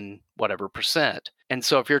 10, whatever percent. And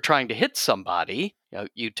so if you're trying to hit somebody,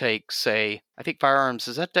 you take, say, I think firearms,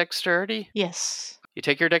 is that dexterity? Yes. You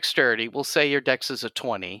take your dexterity. We'll say your dex is a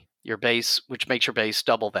 20. Your base, which makes your base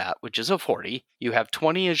double that, which is a 40. You have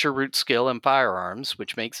 20 as your root skill in firearms,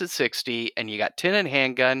 which makes it 60. And you got 10 in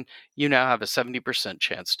handgun. You now have a 70%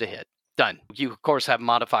 chance to hit. Done. You, of course, have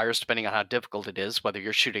modifiers depending on how difficult it is, whether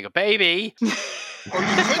you're shooting a baby. Or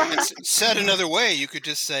you could, said another way, you could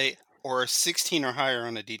just say, or a 16 or higher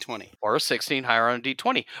on a D20. Or a 16 higher on a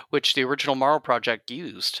D20, which the original Morrow Project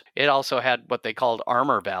used. It also had what they called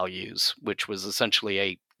armor values, which was essentially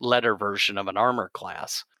a letter version of an armor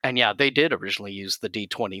class. And yeah, they did originally use the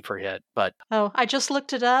D20 for hit, but... Oh, I just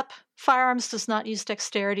looked it up. Firearms does not use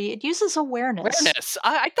dexterity. It uses awareness. Awareness.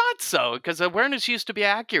 I thought so, because awareness used to be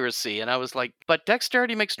accuracy. And I was like, but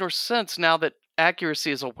dexterity makes no sense now that accuracy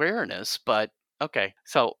is awareness. But okay,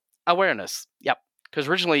 so awareness. Yep. Because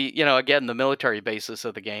originally, again, the military basis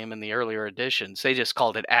of the game in the earlier editions, they just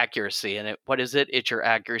called it accuracy. And what is it? It's your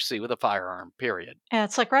accuracy with a firearm, period. And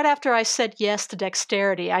it's like right after I said yes to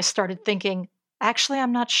dexterity, I started thinking, actually,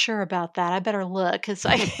 I'm not sure about that. I better look.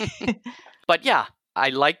 But yeah, I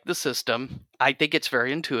like the system. I think it's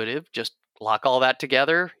very intuitive. Just lock all that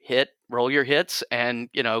together, roll your hits, and,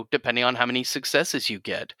 depending on how many successes you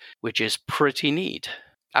get, which is pretty neat.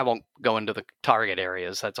 I won't go into the target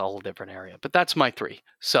areas. That's a whole different area. But that's my 3.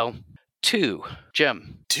 So, 2.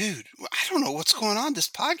 Jim. Dude, I don't know what's going on this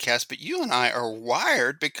podcast, but you and I are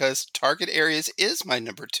wired because target areas is my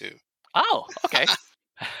number 2. Oh, okay.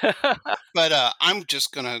 But I'm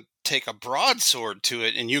just going to take a broadsword to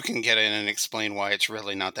it, and you can get in and explain why it's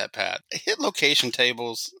really not that bad. Hit location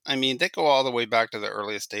tables, I mean, they go all the way back to the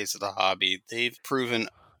earliest days of the hobby. They've proven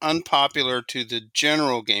unpopular to the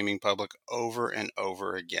general gaming public over and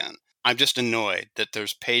over again. I'm just annoyed that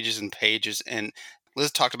there's pages and pages, and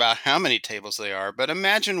Liz talked about how many tables they are, but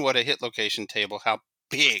imagine what a hit location table, how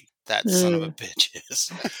big that son of a bitch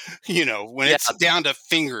is. When it's down to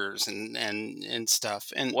fingers and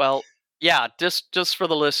stuff. And well, yeah, just for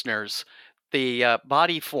the listeners, the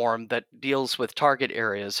body form that deals with target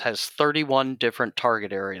areas has 31 different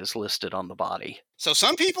target areas listed on the body. So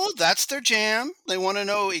some people, that's their jam. They want to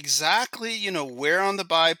know exactly, where on the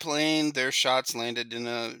biplane their shots landed in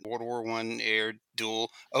a World War I air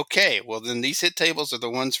duel. Okay, well then these hit tables are the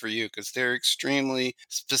ones for you because they're extremely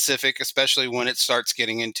specific, especially when it starts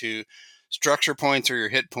getting into structure points or your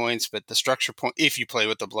hit points. But the structure point, if you play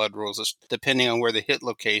with the blood rules, depending on where the hit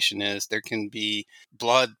location is, there can be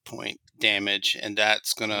blood point damage, and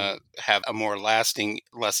that's going to have a more lasting,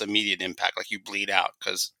 less immediate impact, like you bleed out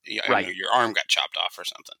because your arm got chopped off or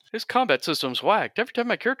something. His combat system's whacked. Every time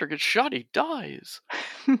my character gets shot, he dies.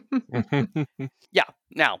 Yeah,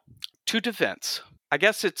 now, to defense. I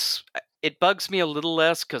guess it bugs me a little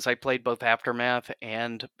less because I played both Aftermath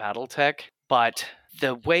and Battletech, but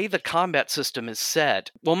the way the combat system is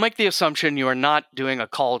set, we'll make the assumption you are not doing a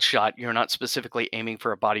called shot. You're not specifically aiming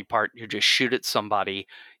for a body part. You just shoot at somebody.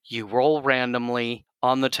 You roll randomly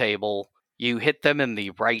on the table. You hit them in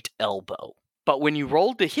the right elbow. But when you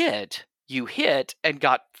rolled to hit, you hit and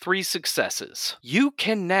got 3 successes. You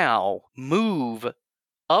can now move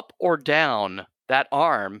up or down that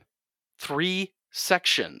arm 3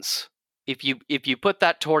 sections. If you put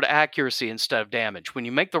that toward accuracy instead of damage, when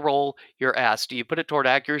you make the roll, you're asked, do you put it toward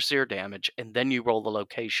accuracy or damage? And then you roll the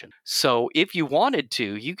location. So if you wanted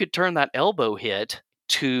to, you could turn that elbow hit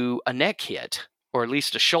to a neck hit, or at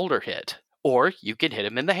least a shoulder hit. Or you could hit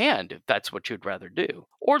him in the hand if that's what you'd rather do.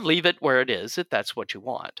 Or leave it where it is if that's what you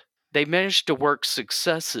want. They managed to work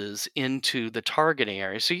successes into the targeting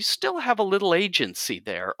area, so you still have a little agency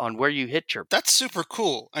there on where you hit your... That's super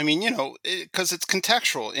cool. I mean, because it's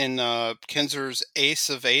contextual. In Kinzer's Ace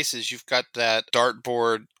of Aces, you've got that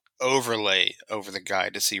dartboard overlay over the guy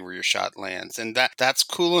to see where your shot lands. And that's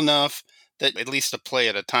cool enough that at least to play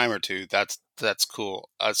at a time or two, that's cool.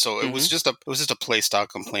 So it was just a play style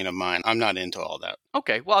complaint of mine. I'm not into all that.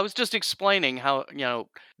 Okay, well, I was just explaining how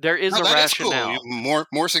there is a rationale. Cool.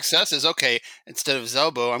 More successes. Okay, instead of his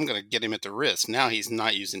elbow, I'm going to get him at the wrist. Now he's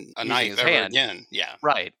not using a knife ever again. Yeah,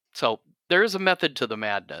 right. So there is a method to the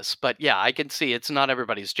madness, but yeah, I can see it's not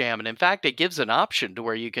everybody's jam, and in fact, it gives an option to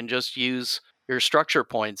where you can just use your structure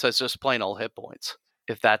points as just plain old hit points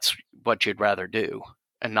if that's what you'd rather do.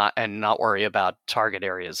 And not worry about target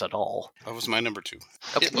areas at all. That was my number 2.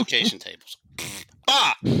 Okay. Hit location tables.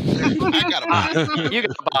 Bah! I got a buy. You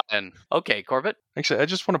got a buy in. Okay, Corbett. Actually, I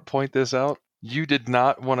just want to point this out. You did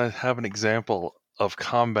not want to have an example of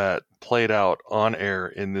combat played out on air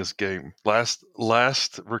in this game.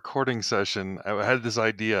 Last recording session, I had this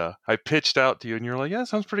idea. I pitched out to you, and you're like, "Yeah,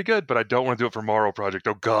 sounds pretty good, but I don't want to do it for Morrow Project."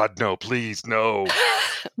 Oh God, no! Please, no.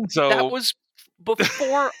 So that was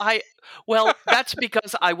before well, that's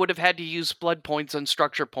because I would have had to use blood points and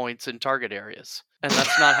structure points in target areas. and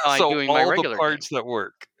that's not how So I'm doing all my the regular parts game. that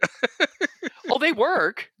work. Oh, they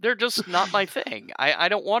work. They're just not my thing. I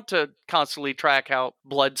don't want to constantly track how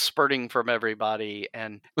blood's spurting from everybody.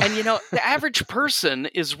 And the average person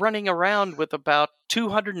is running around with about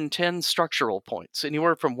 210 structural points,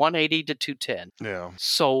 anywhere from 180 to 210. Yeah.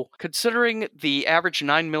 So considering the average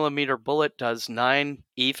 9mm bullet does 9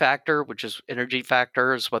 E factor, which is energy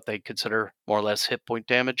factor, is what they consider more or less hit point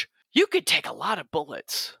damage, you could take a lot of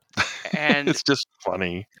bullets. And It's just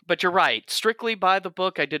funny. but you're right. Strictly by the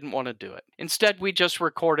book, I didn't want to do it. Instead, we just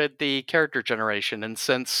recorded the character generation. And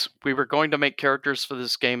since we were going to make characters for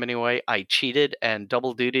this game anyway, I cheated and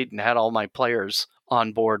double dutied and had all my players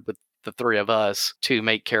on board with the three of us to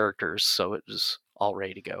make characters. So it was all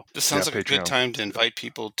ready to go. This sounds Yeah, like a good Patreon. time to invite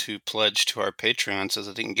people to pledge to our Patreon so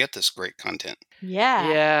that they can get this great content. Yeah.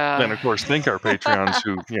 Yeah. And of course, thank our Patreons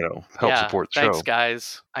who, help support the thanks, show.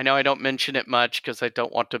 guys. I know I don't mention it much because I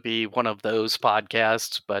don't want to be one of those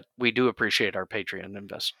podcasts, but we do appreciate our Patreon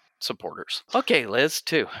supporters. Okay, Liz,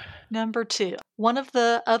 2. Number 2. One of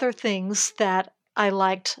the other things that I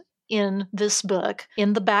liked in this book,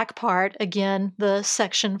 in the back part, again, the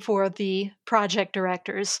section for the project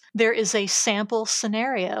directors, there is a sample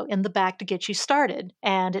scenario in the back to get you started.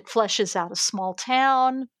 And it fleshes out a small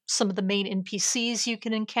town, some of the main NPCs you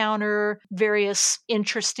can encounter, various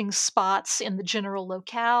interesting spots in the general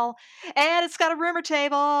locale, and it's got a rumor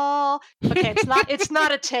table. Okay, it's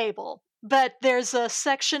not a table. But there's a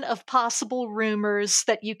section of possible rumors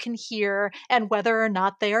that you can hear and whether or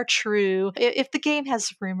not they are true. If the game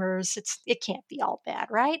has rumors, it can't be all bad,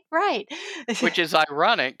 right? Right. Which is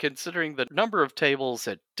ironic considering the number of tables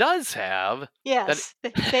it does have. Yes.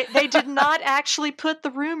 They did not actually put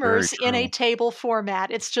the rumors in a true. table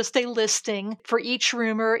format. It's just a listing. For each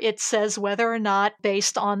rumor, it says whether or not,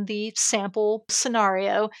 based on the sample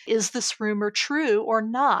scenario, is this rumor true or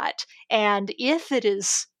not? And if it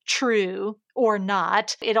is true or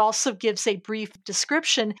not, it also gives a brief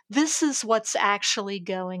description. This is what's actually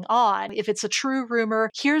going on. If it's a true rumor,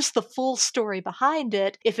 here's the full story behind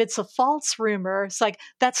it. If it's a false rumor, it's like,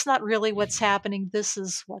 that's not really what's happening. This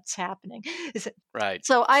is what's happening. Right.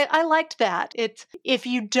 So I liked that. If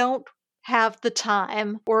you don't have the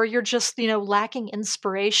time or you're just, lacking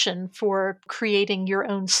inspiration for creating your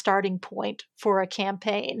own starting point for a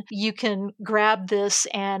campaign, you can grab this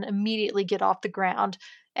and immediately get off the ground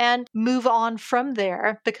and move on from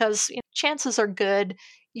there, because chances are good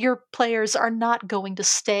your players are not going to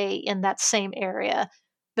stay in that same area.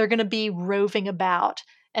 They're going to be roving about.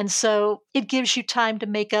 And so it gives you time to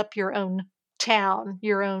make up your own town,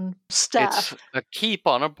 your own stuff. It's a keep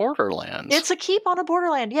on a Borderlands. It's a keep on a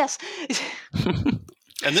Borderland, yes.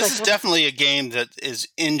 And this is definitely a game that is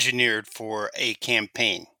engineered for a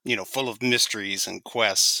campaign, full of mysteries and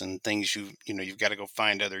quests and things you've got to go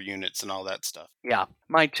find other units and all that stuff. Yeah,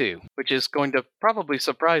 mine too, which is going to probably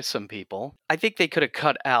surprise some people. I think they could have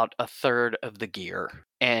cut out a third of the gear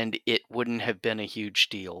and it wouldn't have been a huge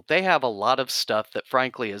deal. They have a lot of stuff that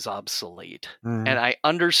frankly is obsolete. Mhm. And I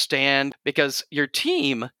understand because your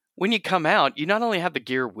team, when you come out, you not only have the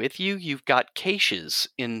gear with you, you've got caches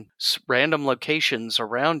in random locations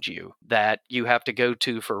around you that you have to go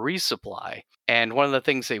to for resupply. And one of the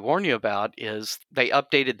things they warn you about is they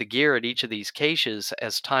updated the gear at each of these caches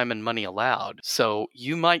as time and money allowed. So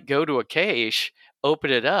you might go to a cache,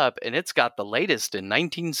 open it up, and it's got the latest in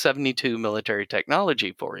 1972 military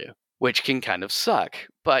technology for you, which can kind of suck.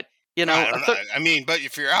 But but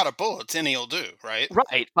if you're out of bullets, any'll do, right?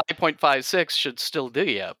 Right. 5.56 should still do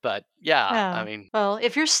you. But yeah, well,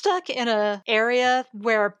 if you're stuck in an area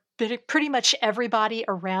where pretty much everybody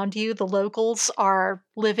around you, the locals, are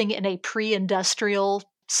living in a pre-industrial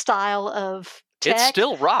style of tech, it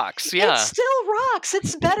still rocks. Yeah. It still rocks.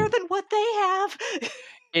 It's better than what they have.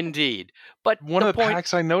 Indeed. But one of the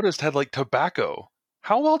packs I noticed had tobacco.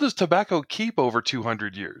 How well does tobacco keep over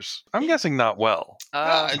 200 years? I'm guessing not well.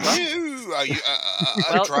 A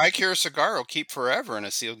dry cure cigar will keep forever in a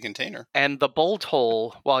sealed container. And the bolt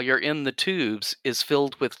hole, while you're in the tubes, is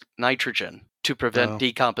filled with nitrogen to prevent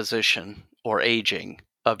decomposition or aging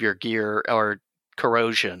of your gear or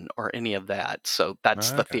corrosion or any of that. So that's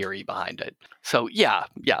the theory behind it. So yeah,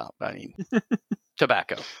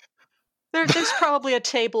 tobacco. There's probably a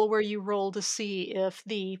table where you roll to see if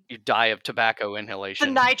you die of tobacco inhalation.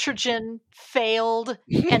 The nitrogen failed,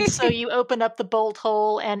 and so you open up the bolt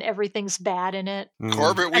hole and everything's bad in it.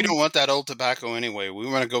 Corbett, we don't want that old tobacco anyway. We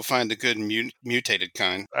want to go find the good mutated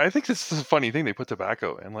kind. I think this is a funny thing. They put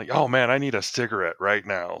tobacco in. Oh man, I need a cigarette right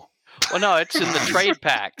now. Well, no, it's in the trade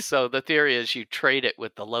pack. So the theory is you trade it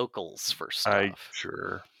with the locals for stuff.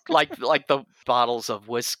 Sure. Like the bottles of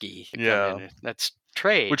whiskey. Yeah. That's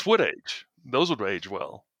trade. Which would age. Those would age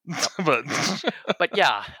well. But But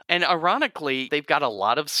yeah, and ironically, they've got a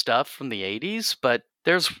lot of stuff from the 80s, but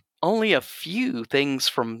there's only a few things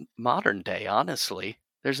from modern day, honestly.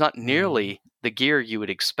 There's not nearly the gear you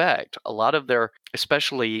would expect. A lot of their,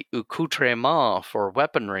 especially accoutrement for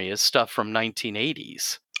weaponry, is stuff from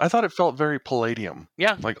 1980s. I thought it felt very Palladium.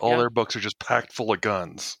 Yeah. Like all yeah. their books are just packed full of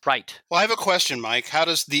guns. Right. Well, I have a question, Mike. How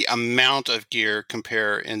does the amount of gear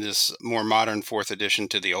compare in this more modern 4th edition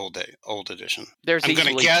to the old edition? There's I'm going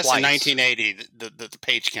to easily guess in twice. 1980 the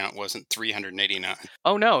page count wasn't 389.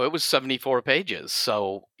 Oh, no, it was 74 pages.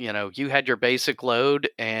 So, you had your basic load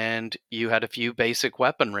and you had a few basic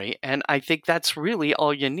weaponry. And I think that's really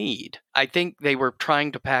all you need. I think they were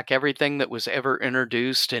trying to pack everything that was ever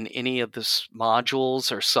introduced in any of the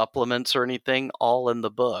modules or supplements or anything all in the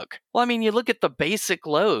book. Well, I mean, you look at the basic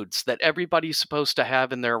loads that everybody's supposed to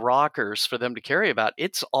have in their rockers for them to carry about.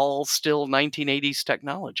 It's all still 1980s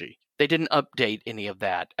technology. They didn't update any of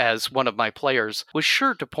that, as one of my players was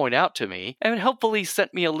sure to point out to me, and helpfully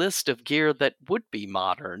sent me a list of gear that would be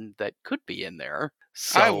modern that could be in there.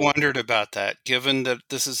 So, I wondered about that, given that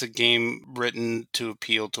this is a game written to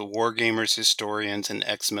appeal to wargamers, historians, and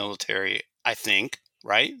ex-military, I think,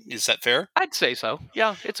 right? Is that fair? I'd say so.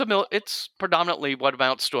 Yeah, it's predominantly what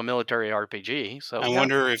amounts to a military RPG. So I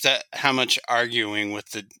wonder if how much arguing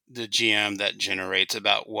with the GM that generates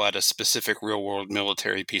about what a specific real-world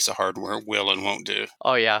military piece of hardware will and won't do.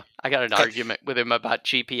 Oh, yeah. I got an argument with him about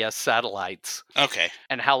GPS satellites. Okay.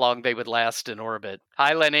 And how long they would last in orbit.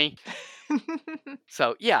 Hi, Lenny.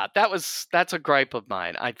 So, yeah, that's a gripe of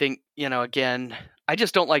mine. I think, again, I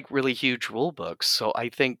just don't like really huge rule books. So I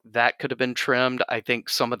think that could have been trimmed. I think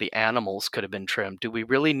some of the animals could have been trimmed. Do we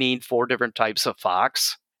really need 4 different types of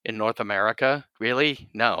fox in North America? Really?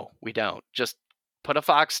 No, we don't. Just put a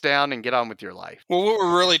fox down and get on with your life. Well, what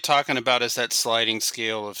we're really talking about is that sliding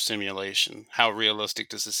scale of simulation. How realistic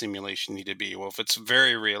does the simulation need to be? Well, if it's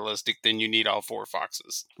very realistic, then you need all 4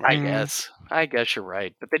 foxes. I guess you're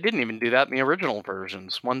right. But they didn't even do that in the original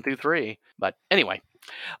versions, 1 through 3. But anyway,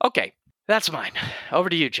 okay. That's mine. Over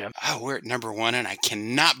to you, Jim. Oh, we're at number 1, and I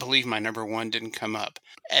cannot believe my number 1 didn't come up.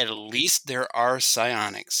 At least there are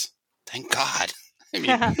psionics. Thank God. I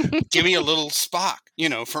mean, give me a little Spock,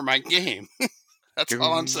 for my game. That's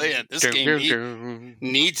all I'm saying. This game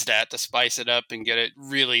needs that to spice it up and get it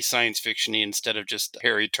really science fiction-y instead of just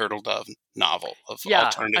Harry Turtledove novel of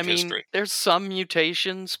alternative history. There's some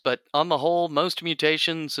mutations, but on the whole, most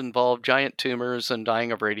mutations involve giant tumors and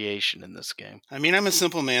dying of radiation in this game. I mean, I'm a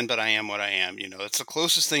simple man, but I am what I am. It's the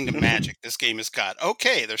closest thing to magic this game has got.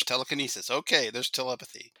 Okay, there's telekinesis. Okay, there's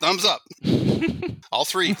telepathy. Thumbs up. All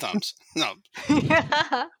 3 thumbs. No.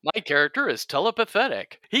 My character is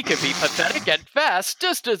telepathetic. He can be pathetic at vast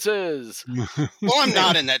distances. Well, I'm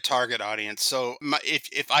not in that target audience. So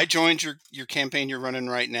if I joined your campaign you're running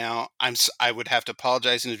right now, I would have to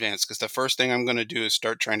apologize in advance because the first thing I'm going to do is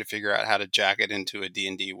start trying to figure out how to jack it into a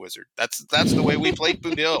D&D wizard. That's the way we played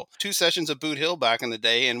Boot Hill. 2 sessions of Boot Hill back in the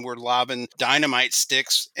day, and we're lobbing dynamite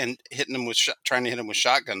sticks and hitting them trying to hit them with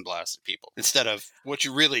shotgun blasts at people instead of what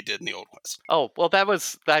you really did in the Old West. Oh, well,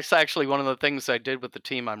 that's actually one of the things I did with the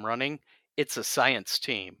team I'm running. It's a science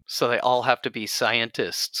team, so they all have to be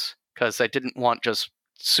scientists because I didn't want just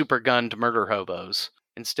super gunned murder hobos.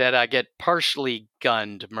 Instead, I get partially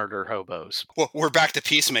gunned murder hobos. Well, we're back to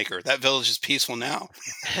Peacemaker. That village is peaceful now.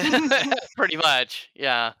 Pretty much,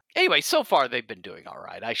 yeah. Anyway, so far they've been doing all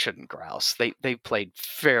right. I shouldn't grouse. They played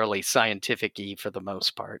fairly scientific-y for the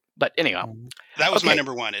most part. But anyhow. That was my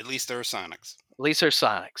number 1. At least there are Sonics. At least there's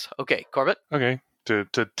Sonics. Okay, Corbett? Okay. To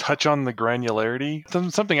touch on the granularity,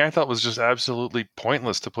 something I thought was just absolutely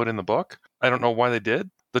pointless to put in the book. I don't know why they did.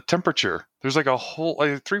 The temperature. There's like a whole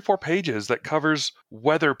 3-4 pages that covers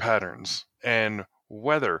weather patterns and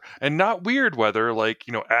weather, and not weird weather like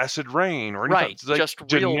acid rain or anything. Right, like just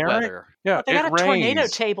generic, real weather. Yeah, but they got a tornado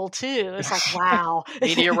table too. It's like, wow.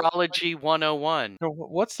 Meteorology 101.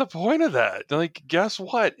 What's the point of that? Like, guess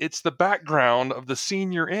what? It's the background of the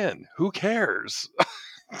scene you're in. Who cares?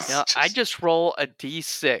 Yeah, I just roll a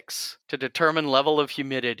D6 to determine level of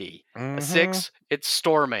humidity. A 6, it's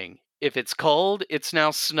storming. If it's cold, it's now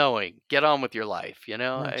snowing. Get on with your life,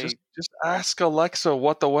 Just ask Alexa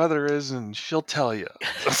what the weather is, and she'll tell you.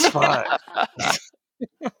 That's fine.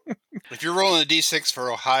 If you're rolling a D6 for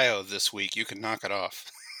Ohio this week, you can knock it off.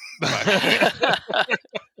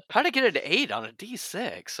 How to get an 8 on a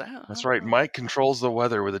D6? That's right. Mike controls the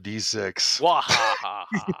weather with a D6. Wahaha.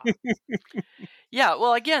 Yeah,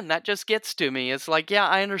 well, again, that just gets to me. It's like, yeah,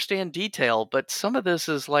 I understand detail, but some of this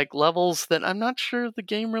is like levels that I'm not sure the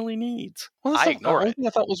game really needs. Well, I ignore the only it. thing I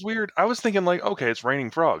thought was weird. I was thinking like, okay, it's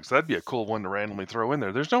raining frogs. That'd be a cool one to randomly throw in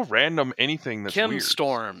there. There's no random anything that's Chem weird.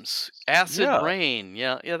 storms, acid Yeah. rain,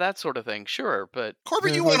 yeah, that sort of thing. Sure, but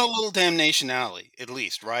Corbett, Yeah, you like- want a little Damnation Alley, at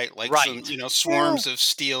least, right? Like some, Right. swarms of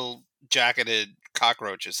steel-jacketed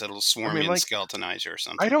cockroaches that'll swarm you and like, skeletonize you or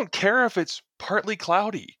something. I don't care if it's partly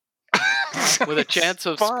cloudy. with a It's chance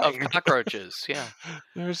of fine. cockroaches, yeah.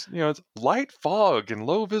 There's, it's light fog and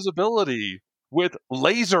low visibility with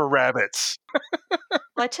laser rabbits. Well,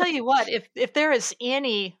 I tell you what, if there is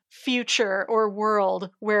any future or world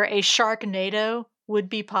where a Sharknado would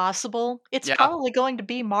be possible, it's Yeah. probably going to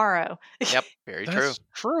be Morrow. Yep, very true. That's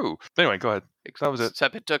true. Anyway, go ahead. That was it.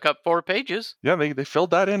 Except it took up 4 pages. Yeah, they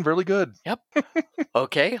filled that in really good.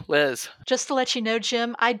 Okay, Liz. Just to let you know,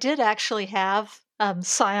 Jim, I did actually have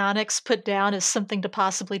psionics put down as something to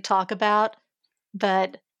possibly talk about,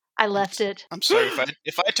 but I left it. I'm sorry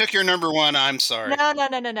if I took your number one. I'm sorry.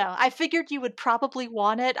 No. I figured you would probably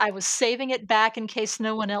want it. I was saving it back in case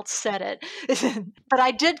no one else said it. But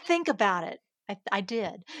I did think about it. I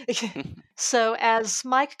did. So, as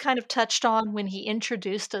Mike kind of touched on when he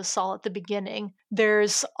introduced us all at the beginning,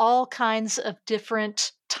 there's all kinds of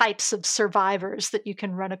different types of survivors that you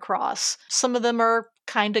can run across. Some of them are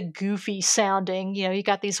kind of goofy sounding. You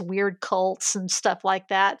got these weird cults and stuff like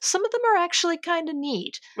that. Some of them are actually kind of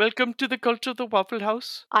neat. Welcome to the cult of the Waffle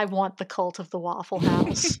House. I want the cult of the Waffle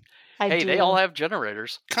House. I Hey, do. they all have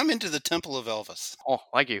generators. Come into the Temple of Elvis. Oh,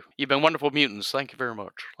 thank you. You've been wonderful mutants. Thank you very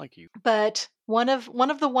much. Thank you. But one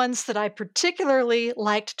of the ones that I particularly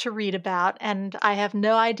liked to read about, and I have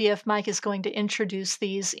no idea if Mike is going to introduce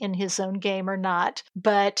these in his own game or not,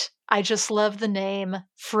 but I just love the name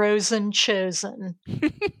Frozen Chosen.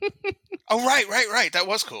 Oh, right. That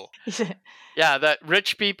was cool. Yeah, that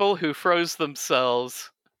rich people who froze themselves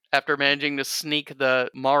after managing to sneak the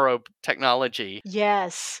Morrow technology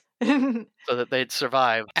Yes. so that they'd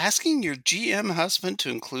survive. Asking your GM husband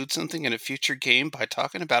to include something in a future game by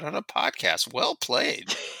talking about it on a podcast. Well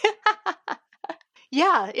played.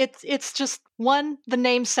 Yeah, it's just one, the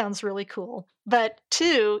name sounds really cool. But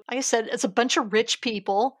two, like I said, it's a bunch of rich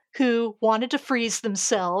people who wanted to freeze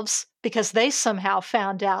themselves because they somehow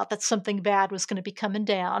found out that something bad was going to be coming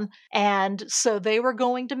down. And so they were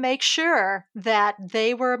going to make sure that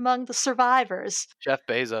they were among the survivors. Jeff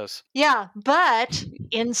Bezos. Yeah, but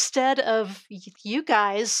instead of you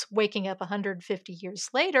guys waking up 150 years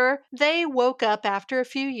later, they woke up after a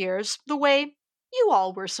few years the way you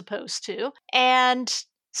all were supposed to. And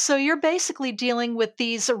so you're basically dealing with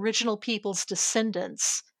these original people's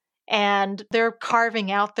descendants, and they're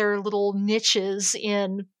carving out their little niches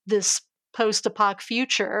in this post-apoc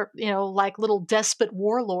future, like little despot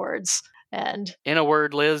warlords. And In a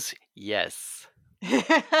word, Liz, yes.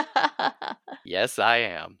 Yes, I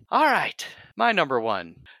am. All right. My number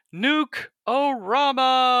one,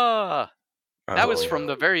 Nuke-O-Rama. That was from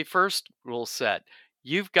the very first rule set.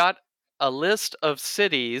 You've got a list of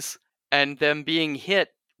cities and them being hit,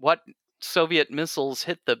 what Soviet missiles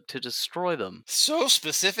hit them to destroy them. So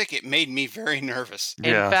specific, it made me very nervous.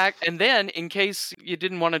 In fact, and then in case you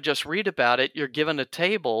didn't want to just read about it, you're given a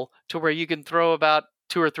table to where you can throw about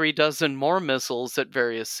 2 or 3 dozen more missiles at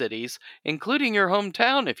various cities, including your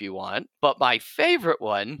hometown if you want. But my favorite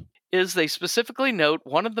one is they specifically note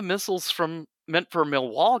one of the missiles meant for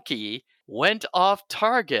Milwaukee went off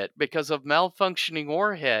target because of malfunctioning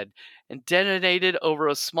warhead and detonated over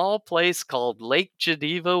a small place called Lake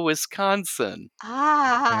Geneva, Wisconsin.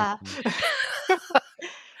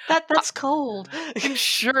 That's cold. I'm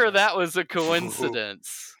sure that was a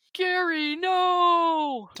coincidence. Gary,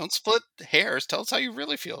 no! Don't split hairs. Tell us how you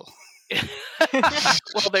really feel.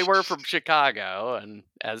 Well, they were from Chicago, and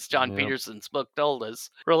as John Peterson's book told us,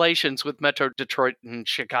 relations with Metro Detroit and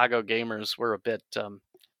Chicago gamers were a bit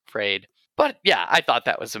frayed. But yeah, I thought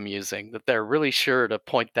that was amusing that they're really sure to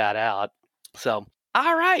point that out. So,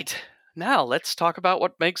 all right. Now let's talk about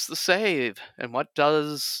what makes the save and what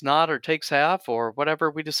does not or takes half or whatever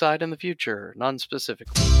we decide in the future,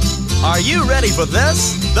 non-specifically. Are you ready for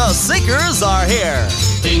this? The Seekers are here.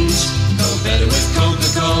 Things go better with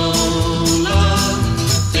Coca-Cola.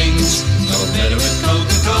 Things go better with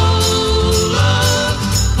Coca-Cola.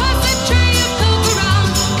 Pass that tray of Coke around.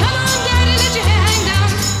 Come on, Daddy, let your hair hang down.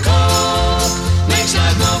 Coke makes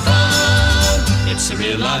life more fun. It's a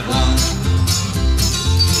real life one.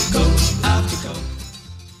 Go after Coke.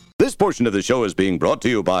 This portion of the show is being brought to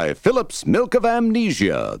you by Phillips Milk of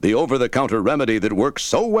Amnesia, the over-the-counter remedy that works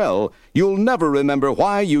so well you'll never remember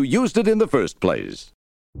why you used it in the first place.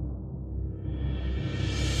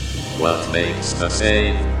 what makes the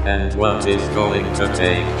save, and what is going to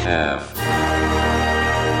take half.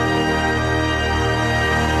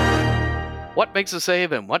 What makes a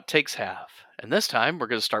save and what takes half? And this time we're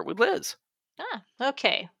going to start with Liz.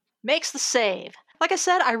 Okay. Makes the save. Like I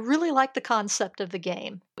said, I really like the concept of the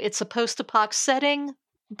game. It's a post-apoc setting,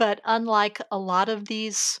 but unlike a lot of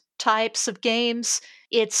these types of games,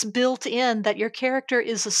 it's built in that your character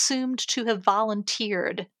is assumed to have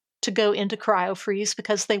volunteered to go into cryo-freeze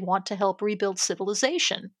because they want to help rebuild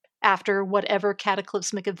civilization after whatever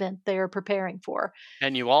cataclysmic event they are preparing for.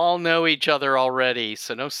 And you all know each other already,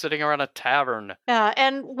 so no sitting around a tavern.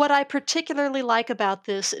 And what I particularly like about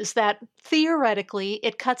this is that theoretically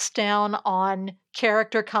it cuts down on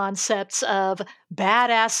character concepts of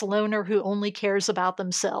badass loner who only cares about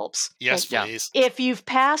themselves. Yes, please. If you've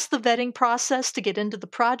passed the vetting process to get into the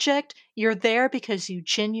project, you're there because you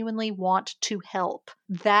genuinely want to help.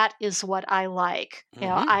 That is what I like. You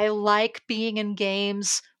know, I like being in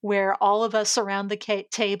games where all of us around the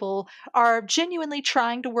table are genuinely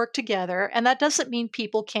trying to work together. And that doesn't mean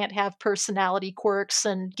people can't have personality quirks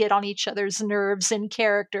and get on each other's nerves in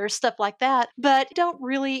character, stuff like that. But I don't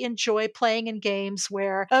really enjoy playing in games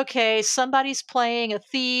where, okay, somebody's playing a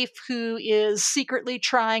thief who is secretly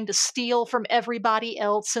trying to steal from everybody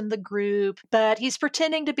else in the group, but he's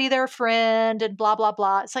pretending to be their friend and blah, blah,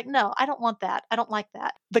 blah. It's like, no, I don't want that. I don't like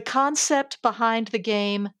that. The concept behind the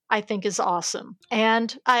game, I think, is awesome.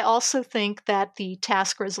 And I also think that the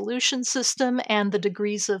task resolution system and the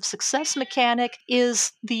degrees of success mechanic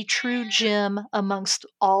is the true gem amongst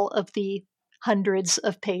all of the hundreds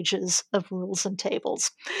of pages of rules and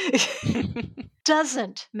tables.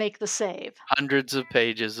 Doesn't make the save. Hundreds of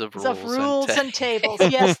pages of rules, and tables.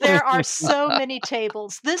 Yes, there are so many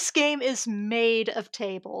tables. This game is made of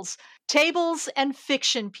tables. Tables and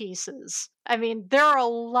fiction pieces. I mean, there are a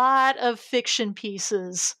lot of fiction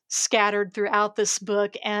pieces scattered throughout this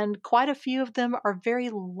book, and quite a few of them are very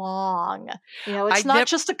long. You know, it's not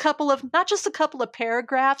just a couple of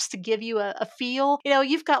paragraphs to give you a feel. You know,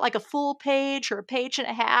 you've got like a full page or a page and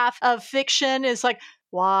a half of fiction. It's like,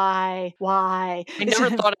 why? I never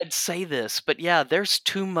thought I'd say this, but yeah, there's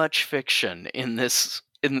too much fiction in this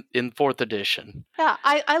in 4th edition. Yeah,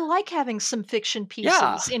 I like having some fiction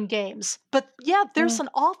pieces in games, but yeah, there's an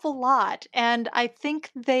awful lot, and I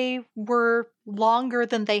think they were longer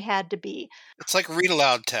than they had to be. It's like read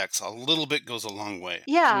aloud text. A little bit goes a long way.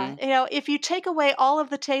 Yeah, you know, if you take away all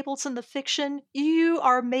of the tables in the fiction, you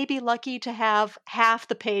are maybe lucky to have half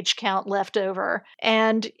the page count left over.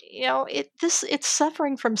 And, you know, it's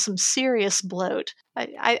suffering from some serious bloat.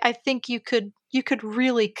 I think you could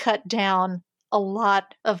really cut down a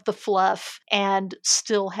lot of the fluff and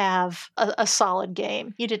still have a solid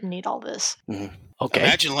game. You didn't need all this. Okay.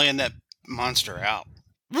 Imagine laying that monster out.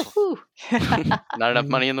 Not enough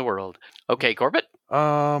money in the world. Okay, Corbett?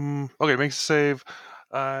 Okay, makes a save.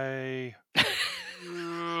 I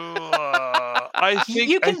think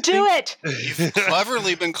you can do it. You've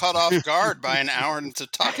cleverly been caught off guard by an hour into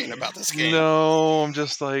talking about this game. No, I'm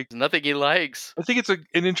just like, nothing he likes. I think it's an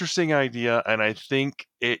interesting idea, and I think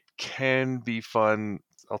it can be fun.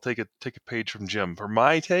 I'll take a page from Jim. For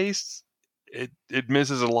my tastes, it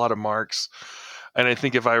misses a lot of marks, and I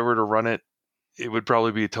think if I were to run it, it would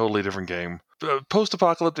probably be a totally different game.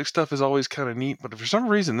 Post-apocalyptic stuff is always kind of neat, but for some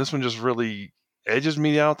reason, this one just really edges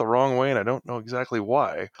me out the wrong way, and I don't know exactly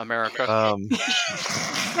why. America.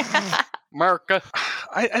 America.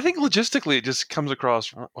 I think logistically it just comes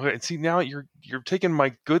across. Okay, see, now you're taking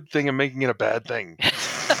my good thing and making it a bad thing.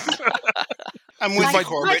 I'm with you,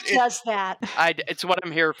 Corbett. What does that? It's what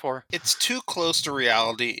I'm here for. It's too close to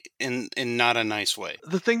reality in not a nice way.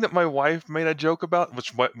 The thing that my wife made a joke about,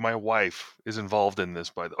 which my wife is involved in this,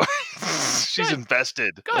 by the way. She's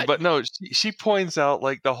invested. Good. But no, she points out,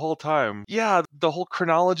 like, the whole time, yeah, the whole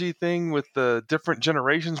chronology thing with the different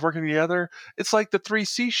generations working together, it's like the 3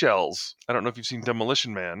 seashells. I don't know if you've seen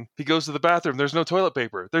Demolition Man. He goes to the bathroom, there's no toilet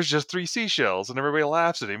paper. There's just 3 seashells, and everybody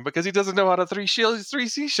laughs at him because he doesn't know how 3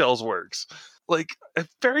 seashells works. Like, a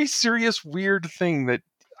very serious, weird thing that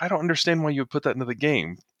I don't understand why you would put that into the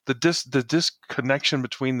game. The disconnection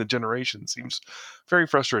between the generations seems very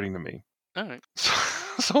frustrating to me. All right.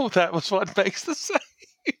 So that was what makes the save.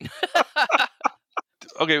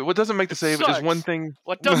 Okay, what doesn't make the save is one thing.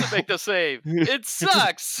 What doesn't make the save? It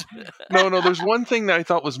sucks. No, there's one thing that I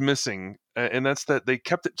thought was missing, and that's that they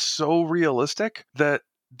kept it so realistic that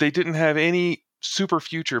they didn't have any super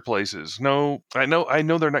future places. No, I know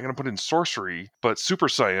they're not going to put in sorcery, but super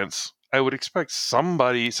science, I would expect some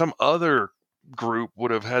other group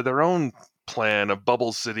would have had their own plan a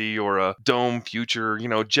bubble city or a dome future,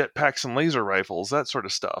 jetpacks and laser rifles, that sort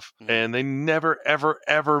of stuff. And they never, ever,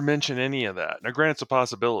 ever mention any of that. Now, granted, it's a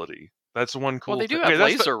possibility. That's one cool Well, they do thing. have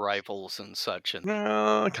laser rifles and such. And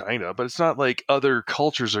kind of, but it's not like other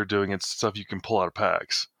cultures are doing it. It's stuff you can pull out of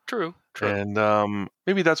packs. True. And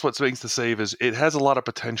maybe that's what makes the save is it has a lot of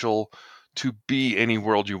potential to be any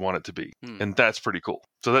world you want it to be. And that's pretty cool.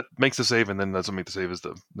 So that makes the save, and then doesn't make the save as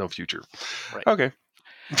the no future. Right. Okay.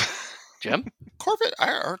 Jim? Corbett,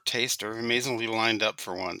 our tastes are amazingly lined up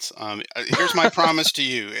for once. Here's my promise to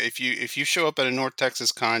you. If you show up at a North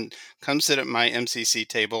Texas con, come sit at my MCC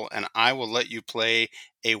table, and I will let you play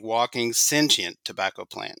a walking sentient tobacco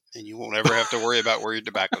plant, and you won't ever have to worry about where your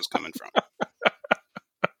tobacco's coming from.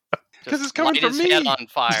 Because it's coming light from his me. head on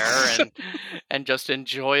fire and just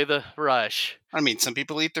enjoy the rush. I mean, some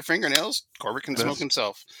people eat their fingernails. Corbett can smoke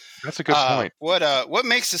himself. That's a good point. What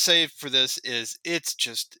makes the save for this is it's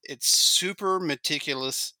super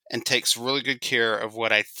meticulous and takes really good care of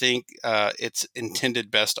what I think its intended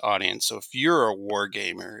best audience. So if you're a war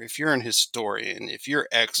gamer, if you're an historian, if you're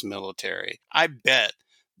ex-military, I bet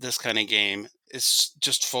this kind of game is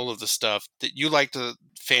just full of the stuff that you like to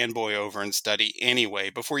fanboy over and study anyway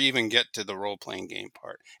before you even get to the role-playing game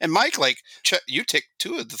part. And Mike, you ticked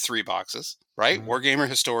 2 of the 3 boxes, right? Mm-hmm. Wargamer,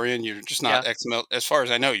 historian, you're just not ex-military. As far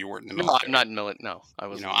as I know, you weren't in the military. No, I'm not in military. No, I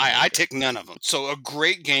was. I ticked none of them. So a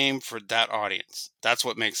great game for that audience. That's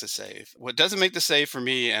what makes a save. What doesn't make the save for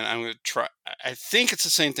me, and I'm going to try, I think it's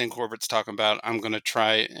the same thing Corbett's talking about. I'm going to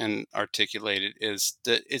try and articulate it, is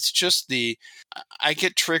that it's just I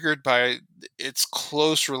get triggered by its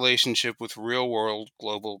close relationship with real world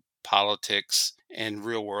global politics and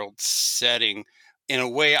real world setting in a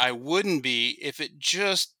way I wouldn't be if it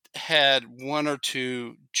just had 1 or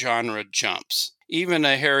 2 genre jumps. Even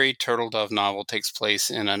a Harry Turtledove novel takes place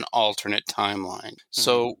in an alternate timeline.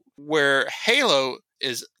 So where Halo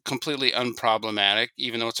is completely unproblematic,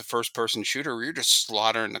 even though it's a first-person shooter where you're just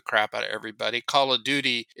slaughtering the crap out of everybody, Call of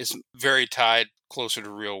Duty is very tied closer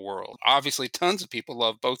to real world. Obviously, tons of people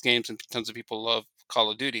love both games and tons of people love Call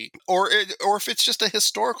of Duty, or if it's just a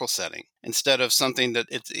historical setting instead of something that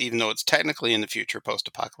it's, even though it's technically in the future,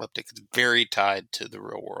 post-apocalyptic, it's very tied to the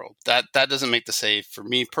real world. That doesn't make the save for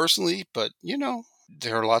me personally, but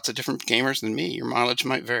there are lots of different gamers than me. Your mileage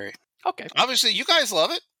might vary. Okay. Obviously, you guys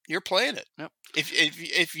love it. You're playing it. Yep.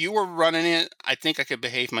 If you were running it, I think I could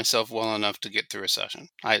behave myself well enough to get through a session.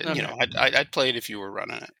 I'd play it if you were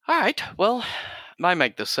running it. All right. Well, I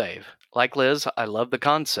make the save. Like Liz, I love the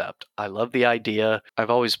concept. I love the idea. I've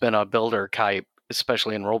always been a builder type,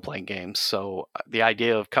 especially in role-playing games. So the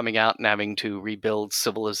idea of coming out and having to rebuild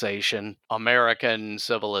civilization, American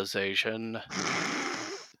civilization,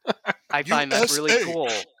 I find that really cool.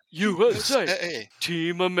 USA.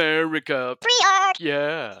 Team America.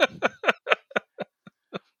 Yeah.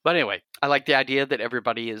 But anyway, I like the idea that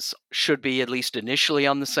everybody should be at least initially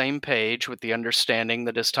on the same page, with the understanding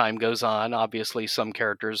that as time goes on, obviously some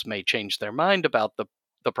characters may change their mind about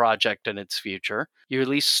the project and its future. You at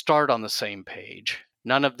least start on the same page.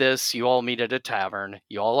 None of this, you all meet at a tavern.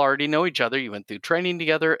 You all already know each other. You went through training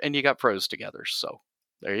together and you got pros together. So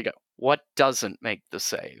there you go. What doesn't make the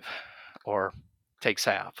save? Or takes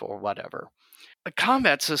half or whatever? The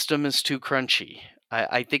combat system is too crunchy.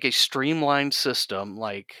 I think a streamlined system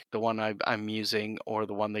like the one I'm using or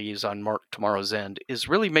the one they use on Tomorrow's End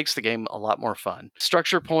really makes the game a lot more fun.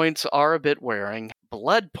 Structure points are a bit wearing.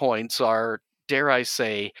 Blood points are, dare I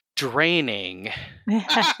say, draining to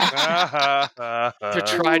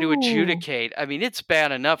try to adjudicate. I mean, it's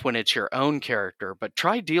bad enough when it's your own character, but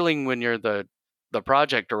try dealing when you're the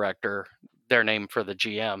project director, their name for the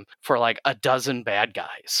GM, for like a dozen bad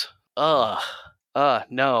guys.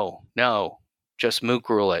 No. Just mook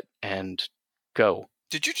rule it and go.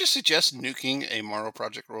 Did you just suggest nuking a Morrow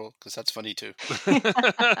Project rule? Because that's funny too.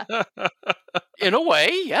 In a way,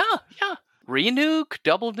 yeah. Re-nuke,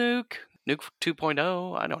 double nuke, nuke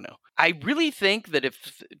 2.0, I don't know. I really think that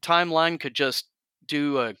if Timeline could just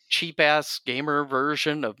do a cheap-ass gamer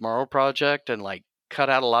version of Morrow Project and like cut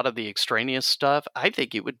out a lot of the extraneous stuff, I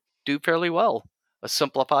think it would do fairly well. A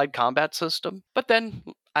simplified combat system. But then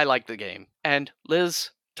I like the game. And Liz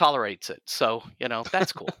tolerates it, so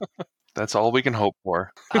that's cool. That's all we can hope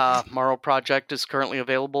for. Morrow Project is currently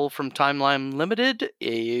available from Timeline Limited.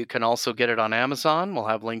 You can also get it on Amazon. We'll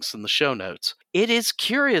have links in the show notes. It is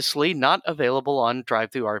curiously not available on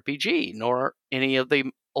DriveThruRPG, nor any of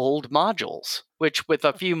the old modules, which with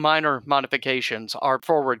a few minor modifications are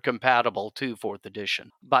forward compatible to 4th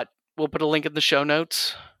edition. But we'll put a link in the show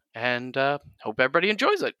notes. and hope everybody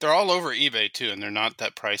enjoys it. They're all over eBay, too, and they're not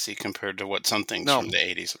that pricey compared to what some things from the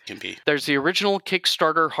 80s can be. There's the original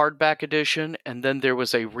Kickstarter hardback edition, and then there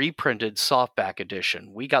was a reprinted softback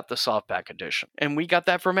edition. We got the softback edition, and we got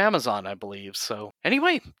that from Amazon, I believe. So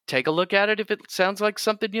anyway, take a look at it if it sounds like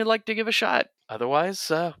something you'd like to give a shot.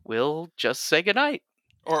 Otherwise, we'll just say goodnight.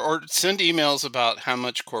 Or send emails about how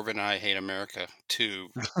much Corbin and I hate America to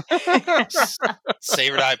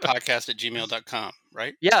saveorddiepodcast@gmail.com,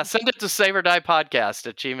 right? Yeah, send it to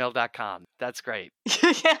saveorddiepodcast@gmail.com. That's great.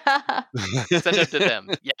 Yeah. Send it to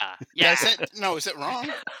them. Yeah. Yeah. No, is it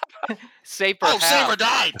wrong? Save or Save or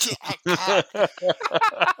die.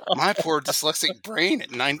 My poor dyslexic brain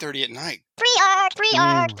at 9:30 at night. Free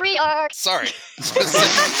arc. Sorry.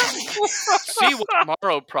 See what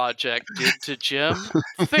Tomorrow Project did to Jim?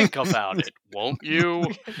 Think about it, won't you?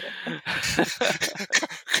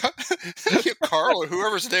 Carl or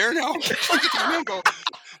whoever's there now.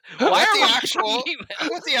 Why What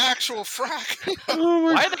the actual frack?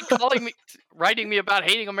 Why are they writing me about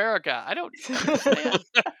hating America? I don't understand.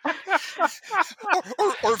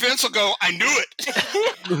 or Vince will go, I knew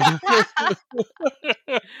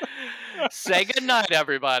it. Say goodnight,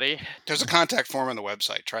 everybody. There's a contact form on the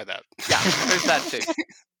website. Try that. Yeah, there's that too.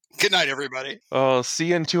 Good night, everybody. Oh, see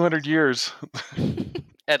you in 200 years.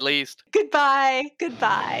 At least. Goodbye.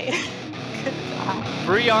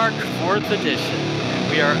 Pre-Arc 4th edition.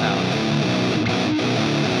 And we are out.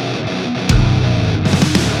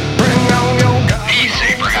 The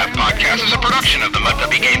Save for Half podcast is a production of the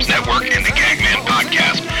Mudpuppy Games Network and the Gagman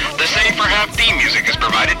Podcast. The Save for Half theme music is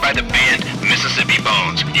provided by the band Mississippi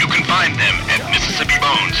Bones. You can find them at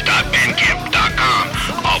mississippibones.bandcamp.com.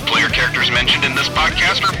 All player characters mentioned in this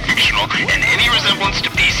podcast are fictional, and any resemblance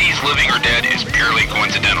to PCs living or dead is purely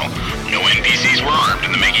coincidental. No NPCs were harmed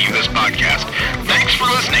in the making of this podcast. Thanks for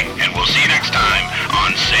listening, and we'll see you next time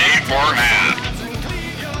on Save for Half.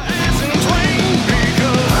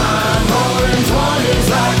 I'm rolling 20s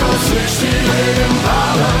like a 68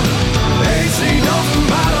 Impala.